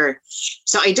figure.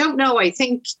 So I don't know. I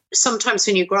think sometimes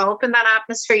when you grow up in that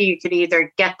atmosphere, you could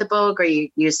either get the bug, or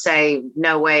you say,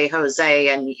 no way, Jose,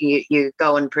 and you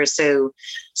go and pursue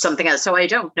something else. So I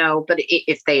don't know. But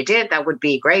if they did, that would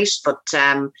be great. But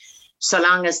so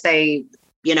long as they,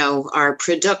 are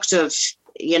productive,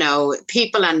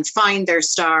 people, and find their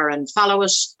star and follow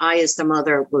it, I, as the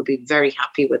mother, will be very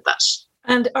happy with that.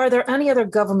 And are there any other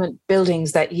government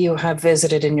buildings that you have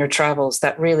visited in your travels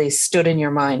that really stood in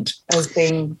your mind as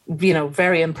being,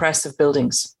 very impressive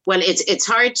buildings? Well, it's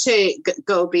hard to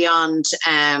go beyond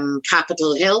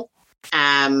Capitol Hill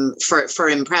for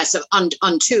impressive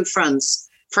on two fronts.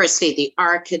 Firstly, the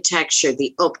architecture,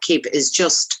 the upkeep is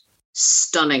just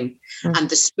stunning, and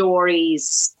the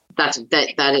stories that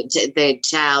they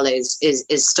tell is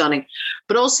stunning,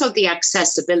 but also the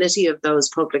accessibility of those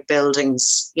public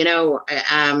buildings.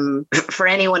 For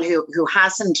anyone who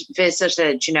hasn't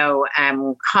visited,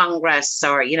 Congress,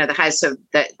 or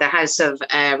the House of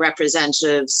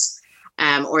Representatives,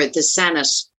 or the Senate,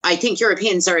 I think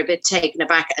Europeans are a bit taken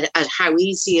aback at how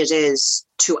easy it is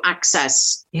to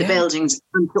access the buildings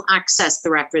and to access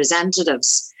the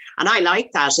representatives. And I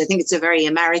like that. I think it's a very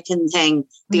American thing,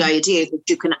 the idea that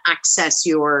you can access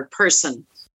your person,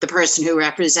 the person who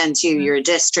represents you, your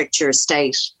district, your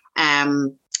state.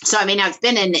 So, I mean, I've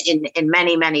been in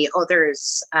many, many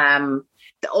others.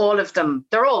 All of them,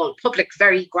 they're all public,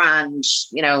 very grand,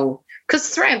 because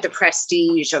it's around the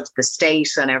prestige of the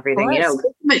state and everything.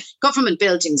 Government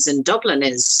buildings in Dublin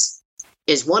is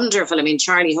wonderful. I mean,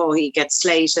 Charlie Haughey gets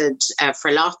slated for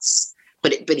lots.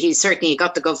 But he certainly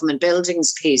got the government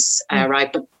buildings piece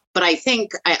right. But I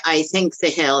think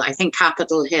the Hill, I think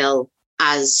Capitol Hill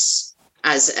as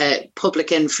a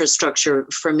public infrastructure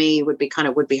for me would be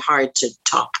hard to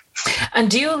top.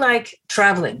 And do you like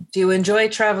traveling? Do you enjoy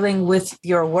traveling with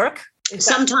your work?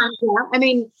 Sometimes, yeah. I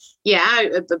mean,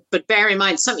 yeah, but bear in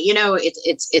mind,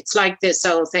 it's like this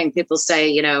old thing. People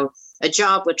say, a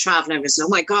job with traveling, I say, oh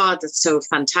my God, that's so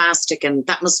fantastic. And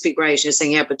that must be great. You're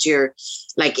saying, yeah, but you're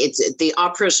like, it's the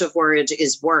operative word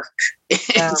is work.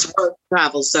 It's work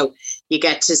travel. So you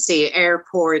get to see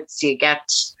airports, you get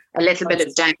a little bit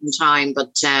of downtime.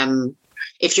 But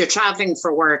if you're traveling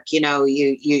for work,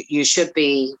 you should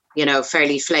be,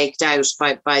 fairly flaked out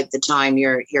by the time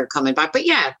you're coming back. But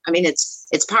yeah, I mean,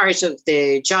 it's part of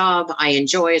the job. I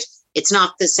enjoy it. It's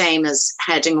not the same as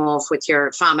heading off with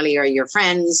your family or your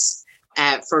friends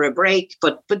for a break,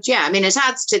 but yeah, I mean, it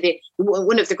adds to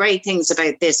one of the great things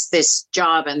about this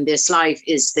job and this life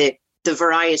is the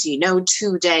variety. No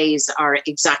 2 days are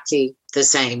exactly the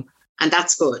same, and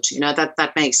that's good.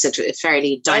 That makes it a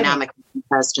fairly dynamic and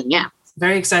interesting. Yeah,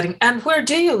 very exciting. And where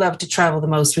do you love to travel the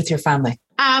most with your family?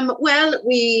 Well,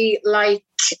 we like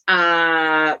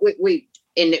we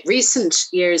in recent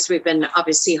years we've been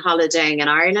obviously holidaying in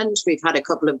Ireland. We've had a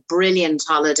couple of brilliant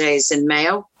holidays in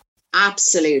Mayo.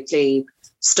 Absolutely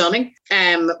stunning.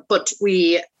 But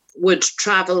we would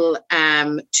travel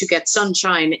to get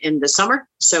sunshine in the summer.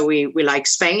 So we like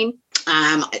Spain,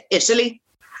 Italy.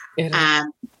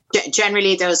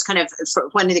 Generally, those kind of,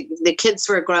 when the kids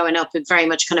were growing up, it very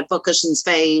much kind of bucket and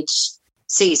spade,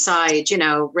 seaside,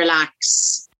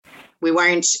 relax. We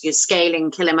weren't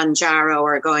scaling Kilimanjaro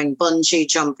or going bungee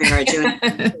jumping or doing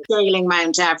scaling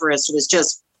Mount Everest. It was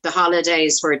just the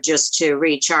holidays were just to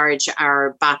recharge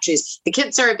our batteries. The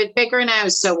kids are a bit bigger now,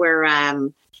 so we're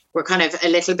kind of a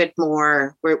little bit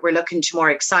more. We're looking to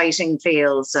more exciting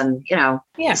fields, and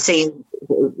seeing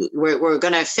we're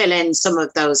going to fill in some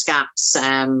of those gaps.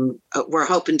 We're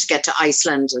hoping to get to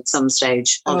Iceland at some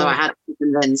stage, although I hadn't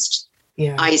been convinced.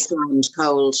 Yeah. Iceland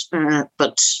cold,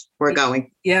 but we're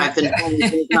going. Yeah, I've been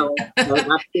going.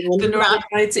 The Northern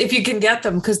Lights, if you can get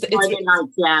them, because yeah,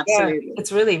 absolutely.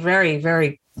 It's really very,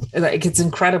 very Like, it's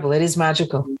incredible. It is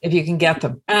magical if you can get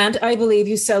them. And I believe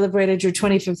you celebrated your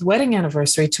 25th wedding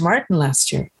anniversary to Martin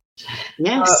last year.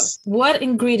 Yes. What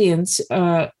ingredients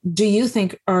do you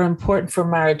think are important for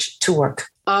marriage to work?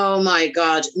 Oh my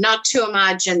God, not to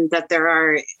imagine that there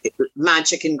are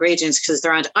magic ingredients, because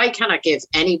there aren't. I cannot give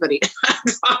anybody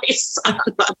advice on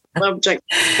that subject.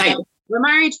 Like, we're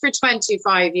married for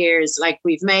 25 years, like,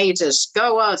 we've made it.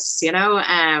 Go us,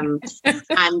 and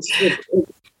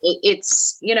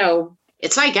it's,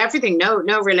 it's like everything.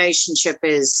 No relationship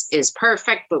is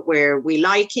perfect, but where we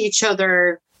like each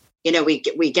other,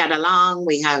 we get along,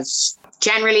 we have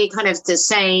generally kind of the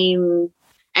same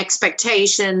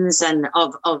expectations and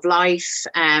of life.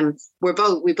 We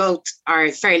both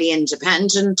are fairly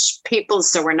independent people,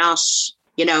 so we're not,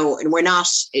 we're not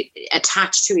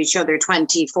attached to each other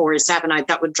 24/7.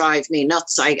 That would drive me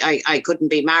nuts. I couldn't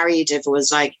be married if it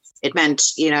was like it meant,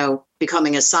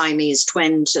 becoming a Siamese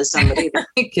twin to somebody.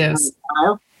 Yes.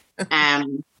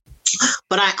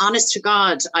 But honest to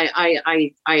God,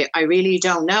 I really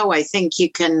don't know. I think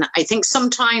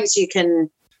sometimes you can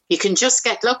just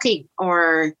get lucky,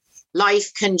 or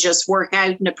life can just work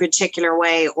out in a particular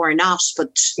way or not.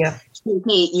 But yeah,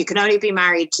 you can only be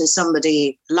married to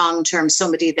somebody long-term,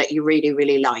 somebody that you really,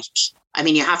 really like. I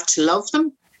mean, you have to love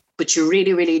them, but you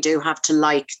really, really do have to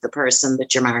like the person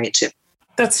that you're married to.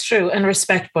 That's true. And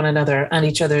respect one another and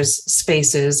each other's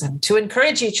spaces, and to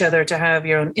encourage each other to have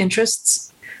your own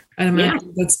interests. I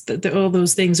imagine all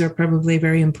those things are probably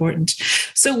very important.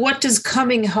 So what does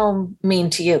coming home mean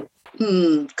to you?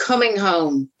 Coming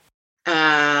home,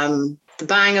 the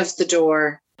bang of the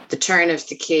door, the turn of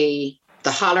the key,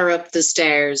 the holler up the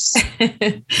stairs.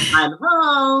 I'm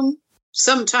home,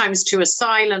 sometimes to a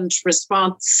silent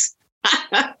response.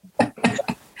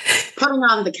 Putting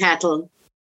on the kettle,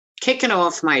 kicking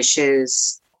off my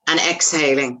shoes, and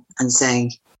exhaling and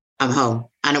saying, I'm home.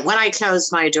 And when I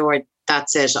close my door,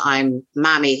 that's it. I'm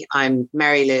Mammy. I'm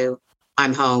Mary Lou.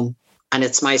 I'm home. And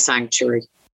it's my sanctuary.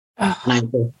 Oh, and I'm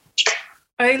good.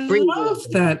 I love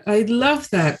that. I love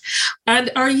that. And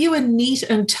are you a neat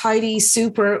and tidy,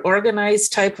 super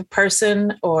organized type of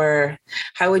person? Or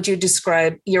how would you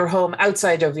describe your home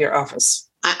outside of your office?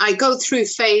 I go through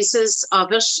phases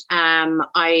of it.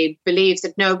 I believe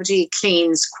that nobody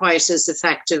cleans quite as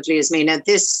effectively as me. Now,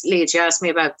 this leads, you asked me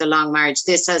about the long marriage.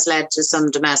 This has led to some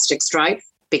domestic strife,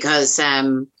 because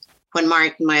when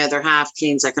Martin, my other half,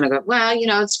 cleans, I kind of go, well,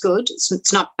 it's good.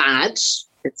 It's not bad.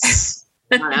 It's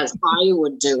not as I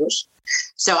would do it.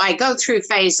 So I go through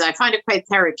phases. I find it quite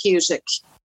therapeutic,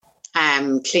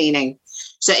 cleaning.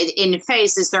 So in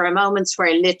phases, there are moments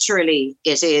where literally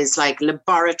it is like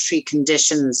laboratory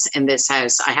conditions in this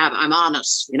house. I'm on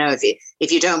it.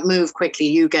 If you don't move quickly,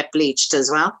 you get bleached as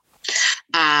well.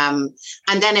 And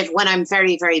then when I'm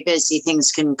very, very busy,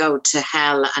 things can go to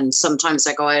hell. And sometimes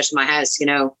I go out of my house,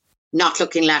 not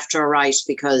looking left or right,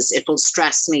 because it will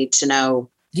stress me to know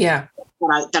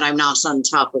that I'm not on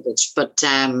top of it. But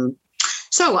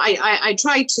so I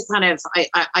try to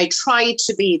I try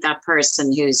to be that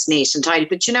person who's neat and tidy.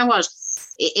 But you know what?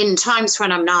 In times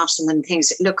when I'm not, and when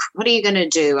things, look, what are you going to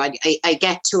do? I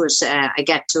get to it. I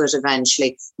get to it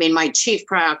eventually. I mean, my chief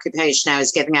preoccupation now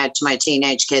is giving out to my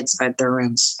teenage kids about their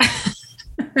rooms.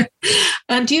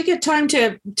 And do you get time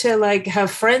to like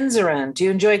have friends around? Do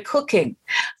you enjoy cooking?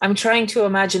 I'm trying to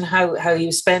imagine how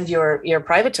you spend your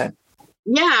private time.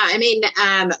 Yeah, I mean,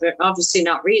 obviously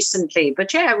not recently,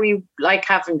 but yeah, we like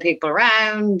having people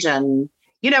around, and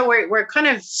we're kind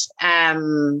of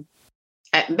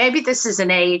maybe this is an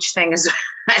age thing as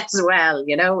well.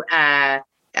 I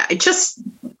just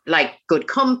like good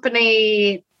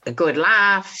company, a good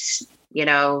laugh,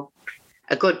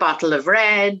 a good bottle of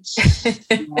red.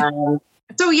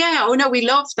 So yeah, we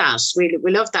love that.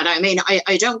 We love that. I mean,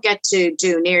 I don't get to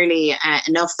do nearly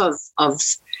enough of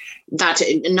that,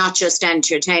 not just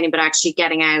entertaining, but actually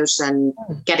getting out and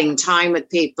getting time with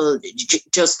people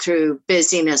just through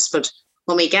busyness. But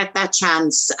when we get that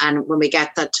chance and when we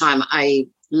get that time, I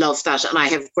love that. And I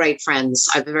have great friends.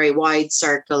 I have a very wide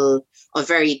circle of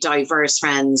very diverse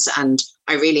friends, and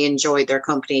I really enjoy their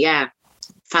company. Yeah,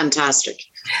 fantastic.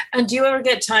 And do you ever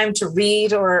get time to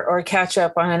read or catch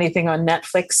up on anything on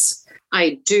Netflix?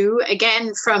 I do,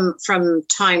 again, from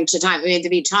time to time. I mean, there'd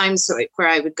be times where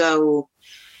I would go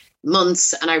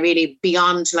months and I really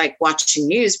beyond like watching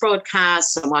news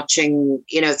broadcasts and watching,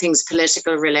 things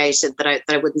political related that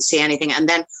I wouldn't see anything. And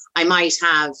then I might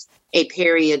have a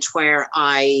period where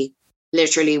I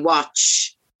literally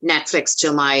watch Netflix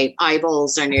till my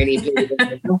eyeballs are nearly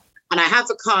bleeding. And I have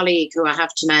a colleague who I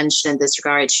have to mention in this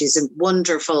regard. She's a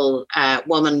wonderful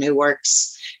woman who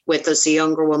works with us, a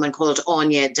younger woman called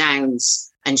Anya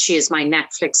Downs. and she is my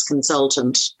Netflix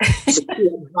consultant. So she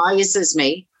advises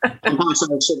me on what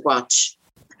I should watch.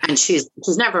 And she's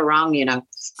never wrong, you know.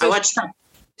 So I watched that.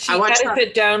 She edits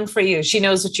it down for you. She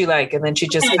knows what you like, and then she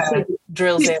just kind of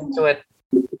drills into it.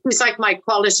 It's like my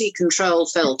quality control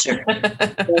filter.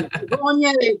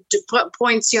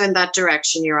 Points you in that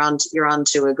direction, you're on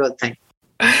to a good thing.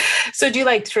 So do you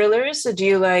like thrillers? Or do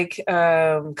you like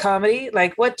comedy?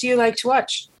 Like, what do you like to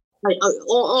watch?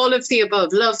 All of the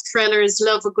above. Love thrillers,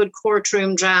 love a good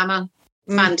courtroom drama.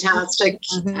 Fantastic.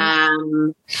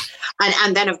 And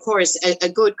then, of course, a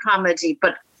good comedy.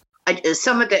 But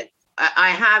I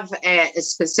have a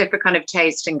specific kind of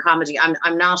taste in comedy.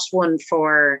 I'm not one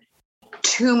for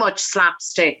too much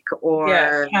slapstick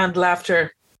or canned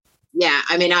laughter. Yeah,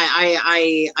 I mean,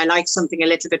 I like something a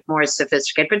little bit more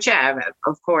sophisticated, but yeah,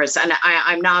 of course. And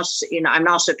I'm not, I'm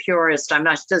not a purist. It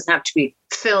doesn't have to be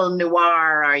film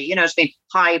noir or,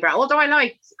 highbrow. Although I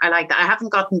like that. I haven't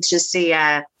gotten to see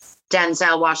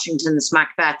Denzel Washington's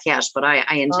Macbeth yet, but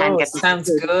I intend getting.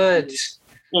 Sounds good.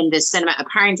 In the cinema.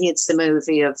 Apparently, it's the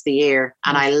movie of the year,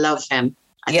 and I love him.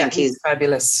 I think he's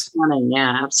fabulous. Stunning.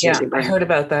 Yeah, absolutely. Yeah, I heard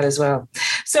about that as well.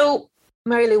 So,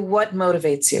 Mary Lou, what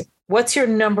motivates you? What's your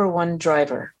number one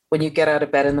driver when you get out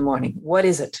of bed in the morning? What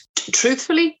is it?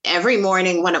 Truthfully, every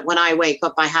morning when I wake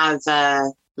up, I have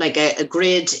a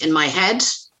grid in my head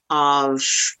of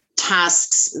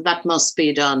tasks that must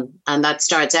be done. And that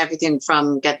starts everything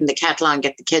from getting the kettle on,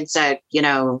 get the kids out,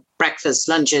 breakfast,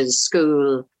 lunches,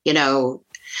 school,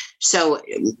 So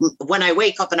when I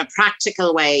wake up in a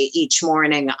practical way each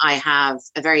morning, I have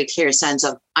a very clear sense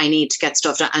of I need to get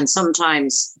stuff done. And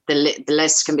sometimes the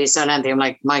list can be so lengthy. I'm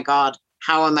like, my God,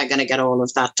 how am I going to get all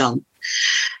of that done?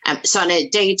 So on a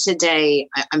day-to-day,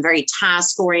 I'm very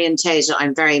task-orientated.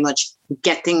 I'm very much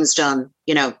get things done,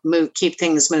 keep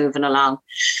things moving along.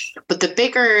 But the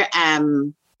bigger,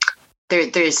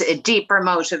 there's a deeper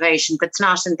motivation that's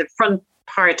not in the front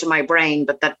part of my brain,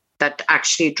 but that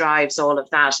actually drives all of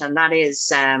that. And that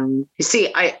is, you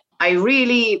see, I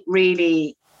really,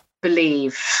 really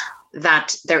believe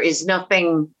that there is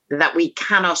nothing that we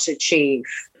cannot achieve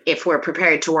if we're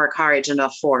prepared to work hard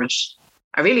enough for it.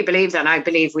 I really believe that. I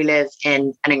believe we live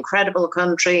in an incredible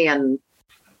country and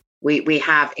we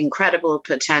have incredible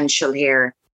potential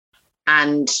here.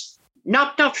 And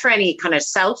not for any kind of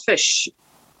selfish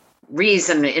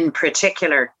reason in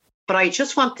particular, but I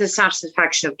just want the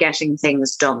satisfaction of getting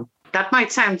things done. That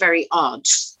might sound very odd,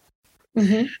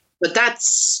 but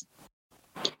that's,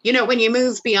 when you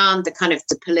move beyond the kind of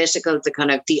the political, the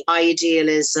kind of the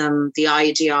idealism, the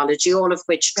ideology, all of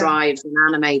which drives and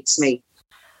animates me.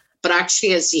 But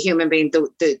actually, as a human being,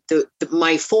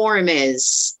 my form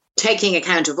is taking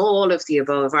account of all of the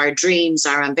above, our dreams,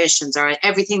 our ambitions, our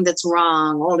everything that's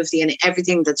wrong,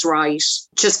 everything that's right.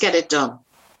 Just get it done.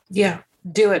 Yeah,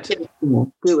 do it.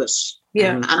 Do it.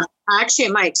 Yeah. And actually,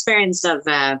 in my experience of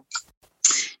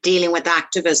dealing with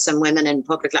activists and women in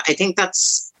public life, I think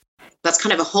that's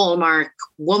kind of a hallmark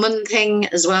woman thing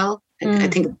as well. I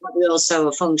think it's probably also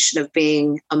a function of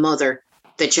being a mother,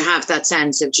 that you have that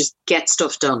sense of just get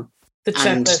stuff done. The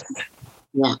checklist.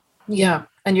 Yeah.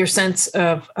 And your sense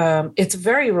of, it's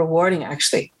very rewarding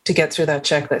actually to get through that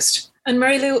checklist. And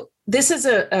Mary Lou, this is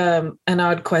an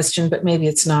odd question, but maybe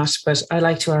it's not, but I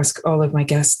like to ask all of my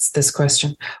guests this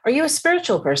question. Are you a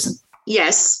spiritual person?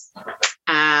 Yes,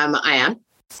 I am,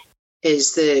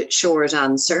 is the short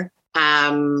answer.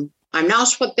 I'm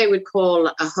not what they would call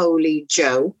a holy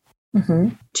Joe,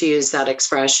 to use that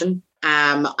expression.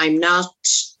 I'm not,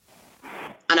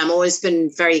 and I've always been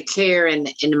very clear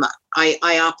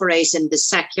I operate in the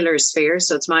secular sphere.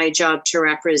 So it's my job to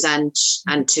represent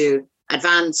and to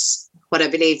advance what I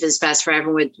believe is best for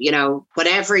everyone,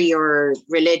 whatever your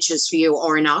religious view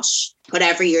or not,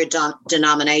 whatever your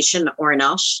denomination or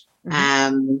not.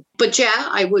 But yeah,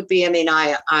 I would be,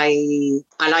 I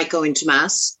like going to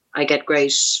mass. I get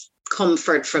great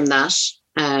comfort from that.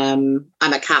 I'm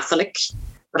a Catholic,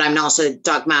 but I'm not a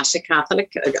dogmatic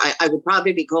Catholic. I would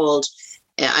probably be called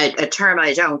a term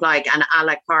I don't like, an a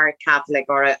la carte Catholic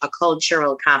or a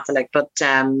cultural Catholic.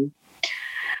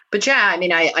 But yeah,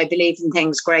 I believe in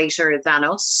things greater than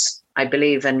us. I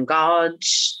believe in God.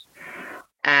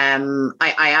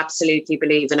 I absolutely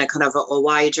believe in a kind of a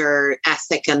wider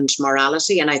ethic and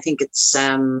morality, and I think it's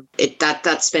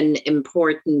that's been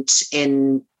important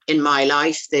in my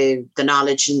life. The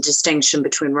knowledge and distinction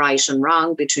between right and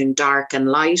wrong, between dark and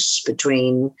light,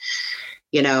 between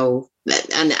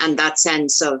and that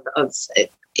sense of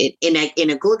in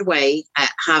a good way,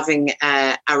 having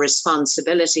a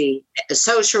responsibility, a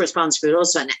social responsibility,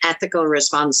 also an ethical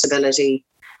responsibility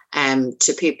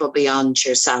to people beyond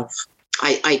yourself.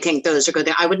 I think those are good.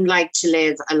 I wouldn't like to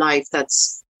live a life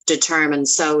that's determined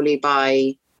solely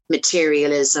by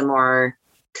materialism or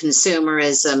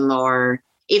consumerism, or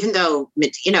even though,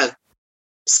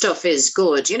 stuff is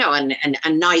good, and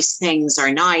nice things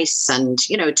are nice, and,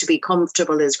 to be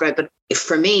comfortable is great. But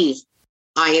for me,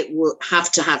 I will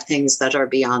have to have things that are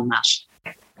beyond that.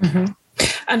 Mm-hmm.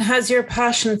 And has your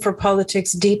passion for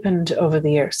politics deepened over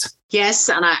the years? Yes,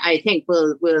 and I think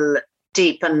will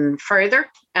deepen further,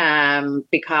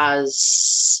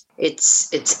 because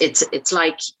it's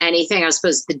like anything. I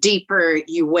suppose the deeper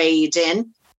you wade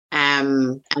in,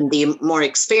 and the more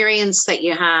experience that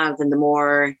you have, and the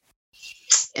more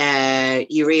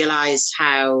you realize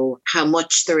how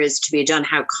much there is to be done,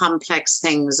 how complex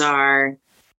things are.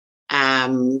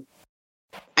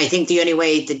 I think the only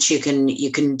way that you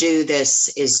can do this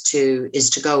is to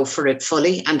go for it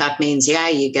fully, and that means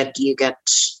you get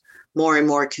more and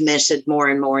more committed, more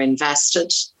and more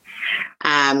invested.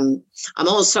 I'm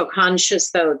also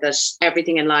conscious, though, that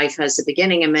everything in life has a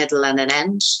beginning, a middle, and an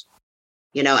end.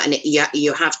 And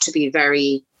you have to be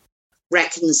very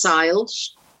reconciled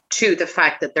to the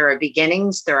fact that there are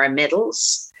beginnings, there are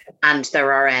middles, and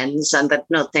there are ends, and that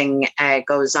nothing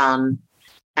goes on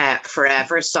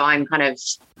forever. So I'm kind of,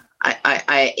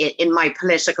 I in my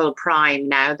political prime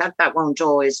now, that won't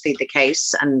always be the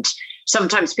case. And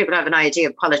sometimes people have an idea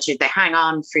of politics, they hang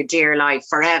on for dear life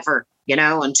forever,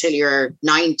 until you're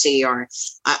 90, or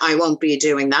I won't be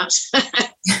doing that.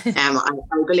 I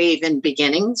believe in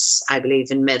beginnings. I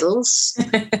believe in middles.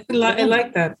 I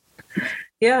like that.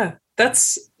 Yeah,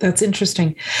 that's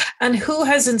interesting. And who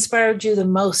has inspired you the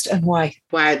most, and why?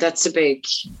 Wow, that's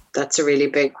a really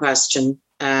big question.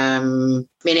 In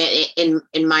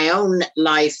my own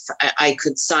life, I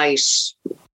could cite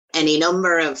any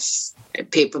number of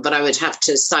people, but I would have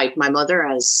to cite my mother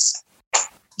as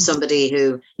somebody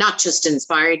who not just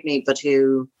inspired me, but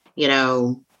who,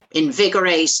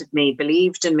 invigorated me,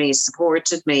 believed in me,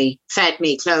 supported me, fed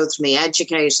me, clothed me,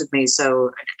 educated me.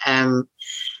 So, and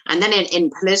then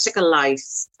in political life,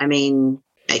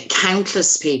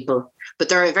 countless people. But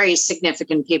there are very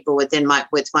significant people within my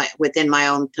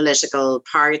own political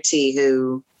party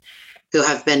who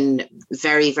have been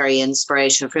very, very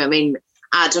inspirational for me.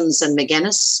 Adams and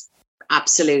McGuinness,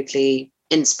 absolutely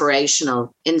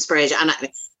inspirational.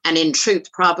 And in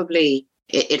truth, probably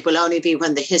it will only be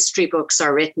when the history books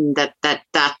are written that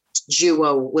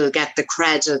duo will get the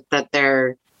credit that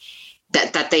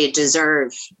they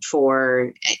deserve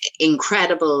for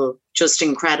incredible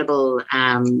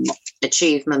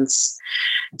achievements.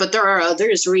 But there are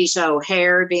others, Rita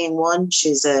O'Hare being one.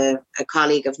 She's a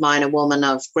colleague of mine, a woman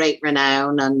of great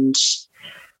renown. And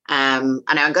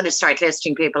I'm going to start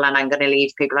listing people, and I'm going to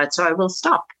leave people out, so I will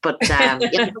stop. But,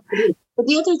 but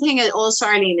the other thing also,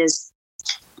 Arlene, is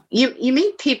you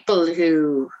meet people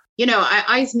who,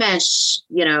 I've met,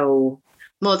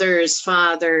 mothers,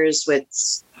 fathers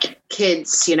with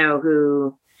kids,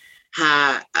 who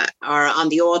are on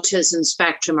the autism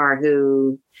spectrum, or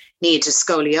who need a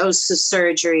scoliosis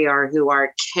surgery, or who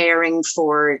are caring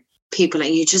for people,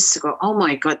 and you just go, oh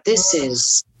my God, this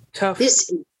is tough. This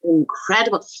is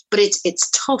incredible. But it's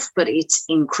tough, but it's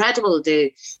incredible,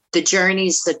 the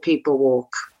journeys that people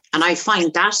walk. And I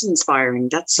find that inspiring.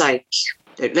 That's like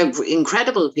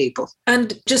incredible people.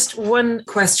 And just one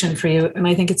question for you, and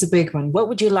I think it's a big one. What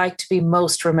would you like to be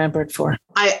most remembered for?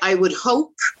 I would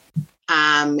hope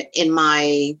in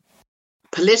my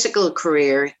political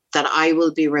career that I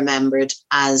will be remembered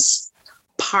as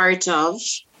part of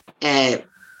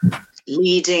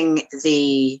leading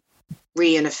the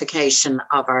reunification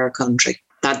of our country.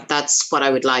 That's what I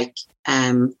would like,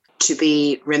 to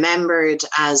be remembered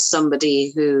as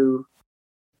somebody who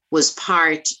was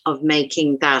part of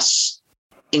making that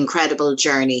incredible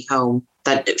journey home,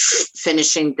 that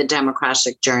finishing the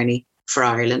democratic journey for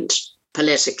Ireland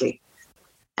politically.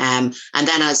 And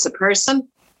then as a person,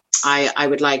 I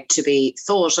would like to be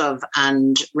thought of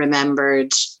and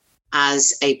remembered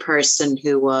as a person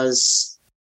who was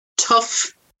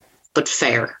tough but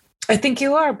fair. I think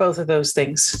you are both of those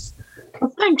things.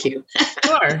 Well, thank you.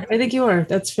 You are. I think you are.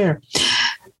 That's fair.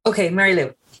 Okay, Mary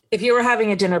Lou, if you were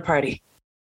having a dinner party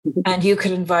and you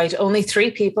could invite only 3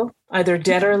 people, either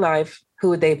dead or alive, who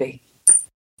would they be?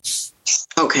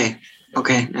 Okay. I'm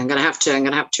gonna have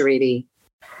to really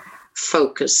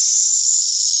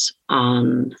focus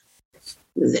on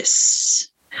this.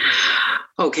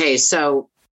 Okay, so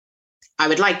I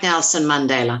would like Nelson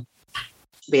Mandela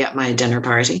to be at my dinner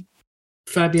party.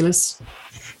 Fabulous.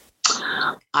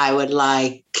 I would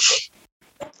like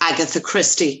Agatha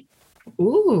Christie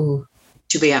to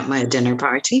be at my dinner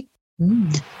party.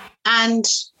 And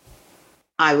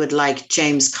I would like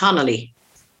James Connolly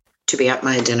to be at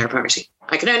my dinner party.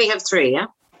 I can only have 3, yeah?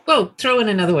 Oh, throw in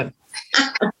another one.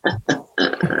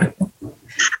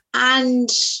 And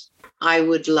I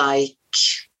would like,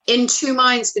 in 2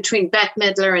 minds between Bette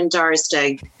Midler and Doris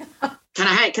Day. Can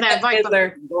I invite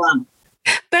Midler? Go on.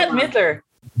 Bette Midler.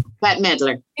 Bette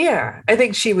Midler. Yeah, I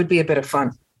think she would be a bit of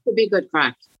fun. Would be good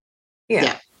crack.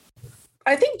 Yeah.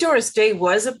 I think Doris Day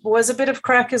was a bit of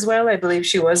crack as well. I believe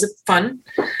she was fun.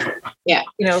 Yeah.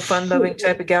 Fun-loving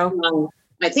type of gal.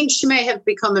 I think she may have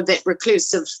become a bit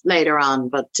reclusive later on,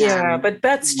 but but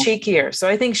Bette's cheekier, so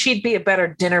I think she'd be a better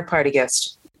dinner party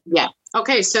guest. Yeah.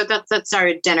 Okay, so that's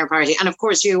our dinner party, and of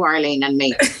course you, Arlene, and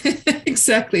me.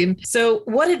 Exactly. So,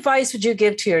 what advice would you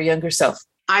give to your younger self?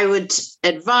 I would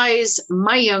advise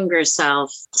my younger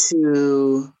self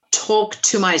to talk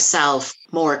to myself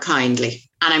more kindly,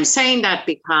 and I'm saying that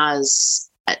because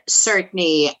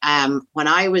certainly when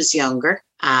I was younger,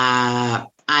 and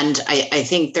I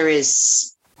think there is.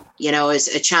 Is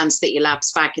a chance that you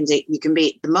lapse back into, you can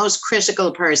be the most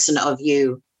critical person of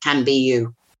you can be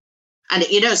you. And,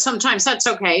 sometimes that's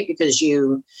okay because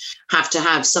you have to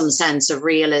have some sense of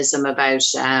realism about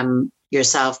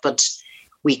yourself, but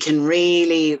we can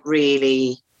really,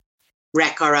 really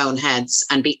wreck our own heads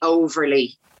and be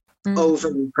overly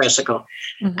critical.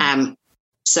 Mm-hmm.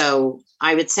 So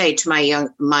I would say to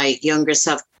my younger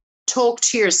self, talk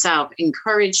to yourself,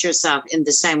 encourage yourself in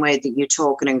the same way that you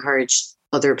talk and encourage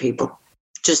other people.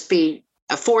 Just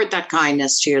afford that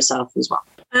kindness to yourself as well.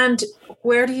 And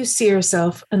where do you see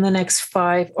yourself in the next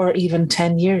 5 or even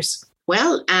 10 years?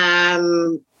 Well,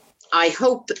 I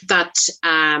hope that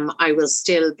I will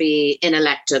still be in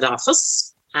elected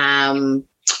office. I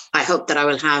hope that I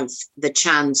will have the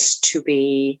chance to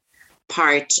be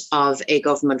part of a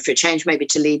government for change, maybe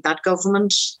to lead that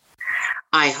government.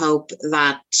 I hope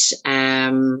that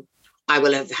I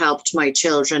will have helped my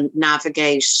children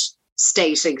navigate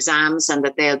state exams and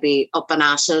that they'll be up and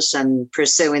at it and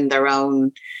pursuing their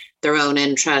own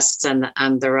interests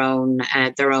and their own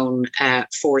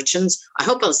fortunes. I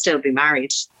hope I'll still be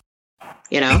married.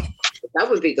 That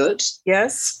would be good.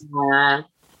 Yes.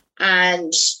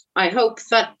 And I hope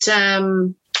that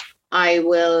I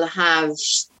will have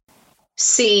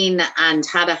seen and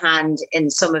had a hand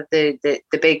in some of the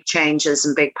big changes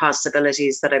and big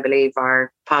possibilities that I believe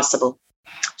are possible.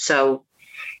 So.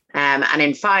 And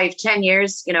in 5-10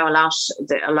 years, a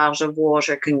lot of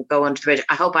water can go under the bridge.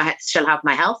 I hope I still have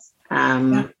my health.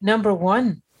 Number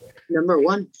one.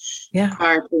 Yeah.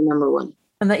 Priority number 1.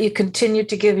 And that you continue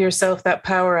to give yourself that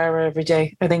power hour every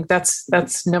day. I think that's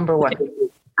number 1.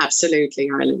 Absolutely,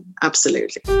 Arlene.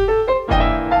 Absolutely.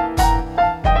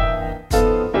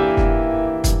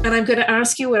 And I'm going to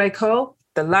ask you what I call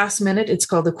the last minute. It's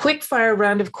called the quick fire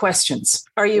round of questions.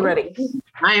 Are you ready?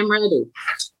 I am ready.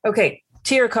 Okay.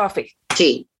 Tea or coffee?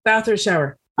 Tea. Bath or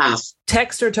shower? Bath.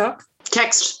 Text or talk?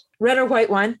 Text. Red or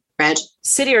white wine? Red.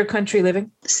 City or country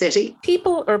living? City.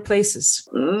 People or places?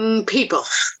 People.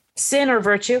 Sin or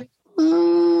virtue?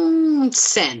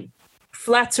 Sin.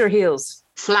 Flats or heels?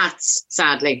 Flats,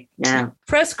 sadly. Yeah.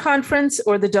 Press conference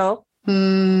or the Dáil?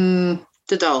 The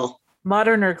Dáil.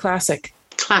 Modern or classic?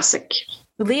 Classic.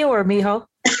 Leo or Micheál?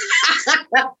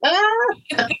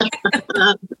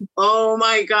 Oh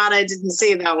my God, I didn't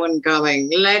see that one coming.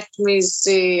 Let me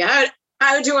see.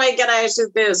 How do I get out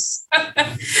of this?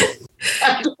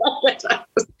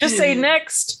 Just say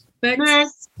next.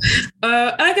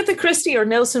 Agatha Christie or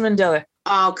Nelson Mandela?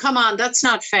 Oh, come on. That's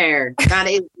not fair. That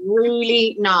is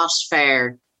really not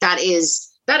fair. That is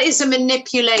a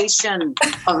manipulation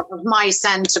of my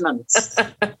sentiments.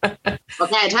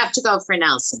 Okay, I'd have to go for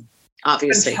Nelson,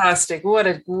 obviously. Fantastic. What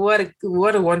a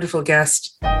wonderful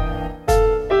guest.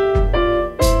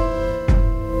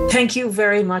 Thank you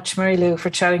very much, Mary Lou, for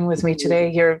chatting with me today.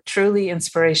 You're truly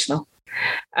inspirational.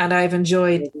 And I've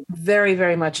very,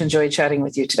 very much enjoyed chatting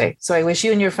with you today. So I wish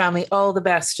you and your family all the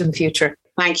best in the future.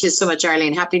 Thank you so much,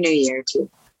 Arlene. Happy New Year to you.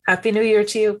 Happy New Year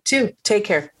to you too. Take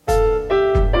care.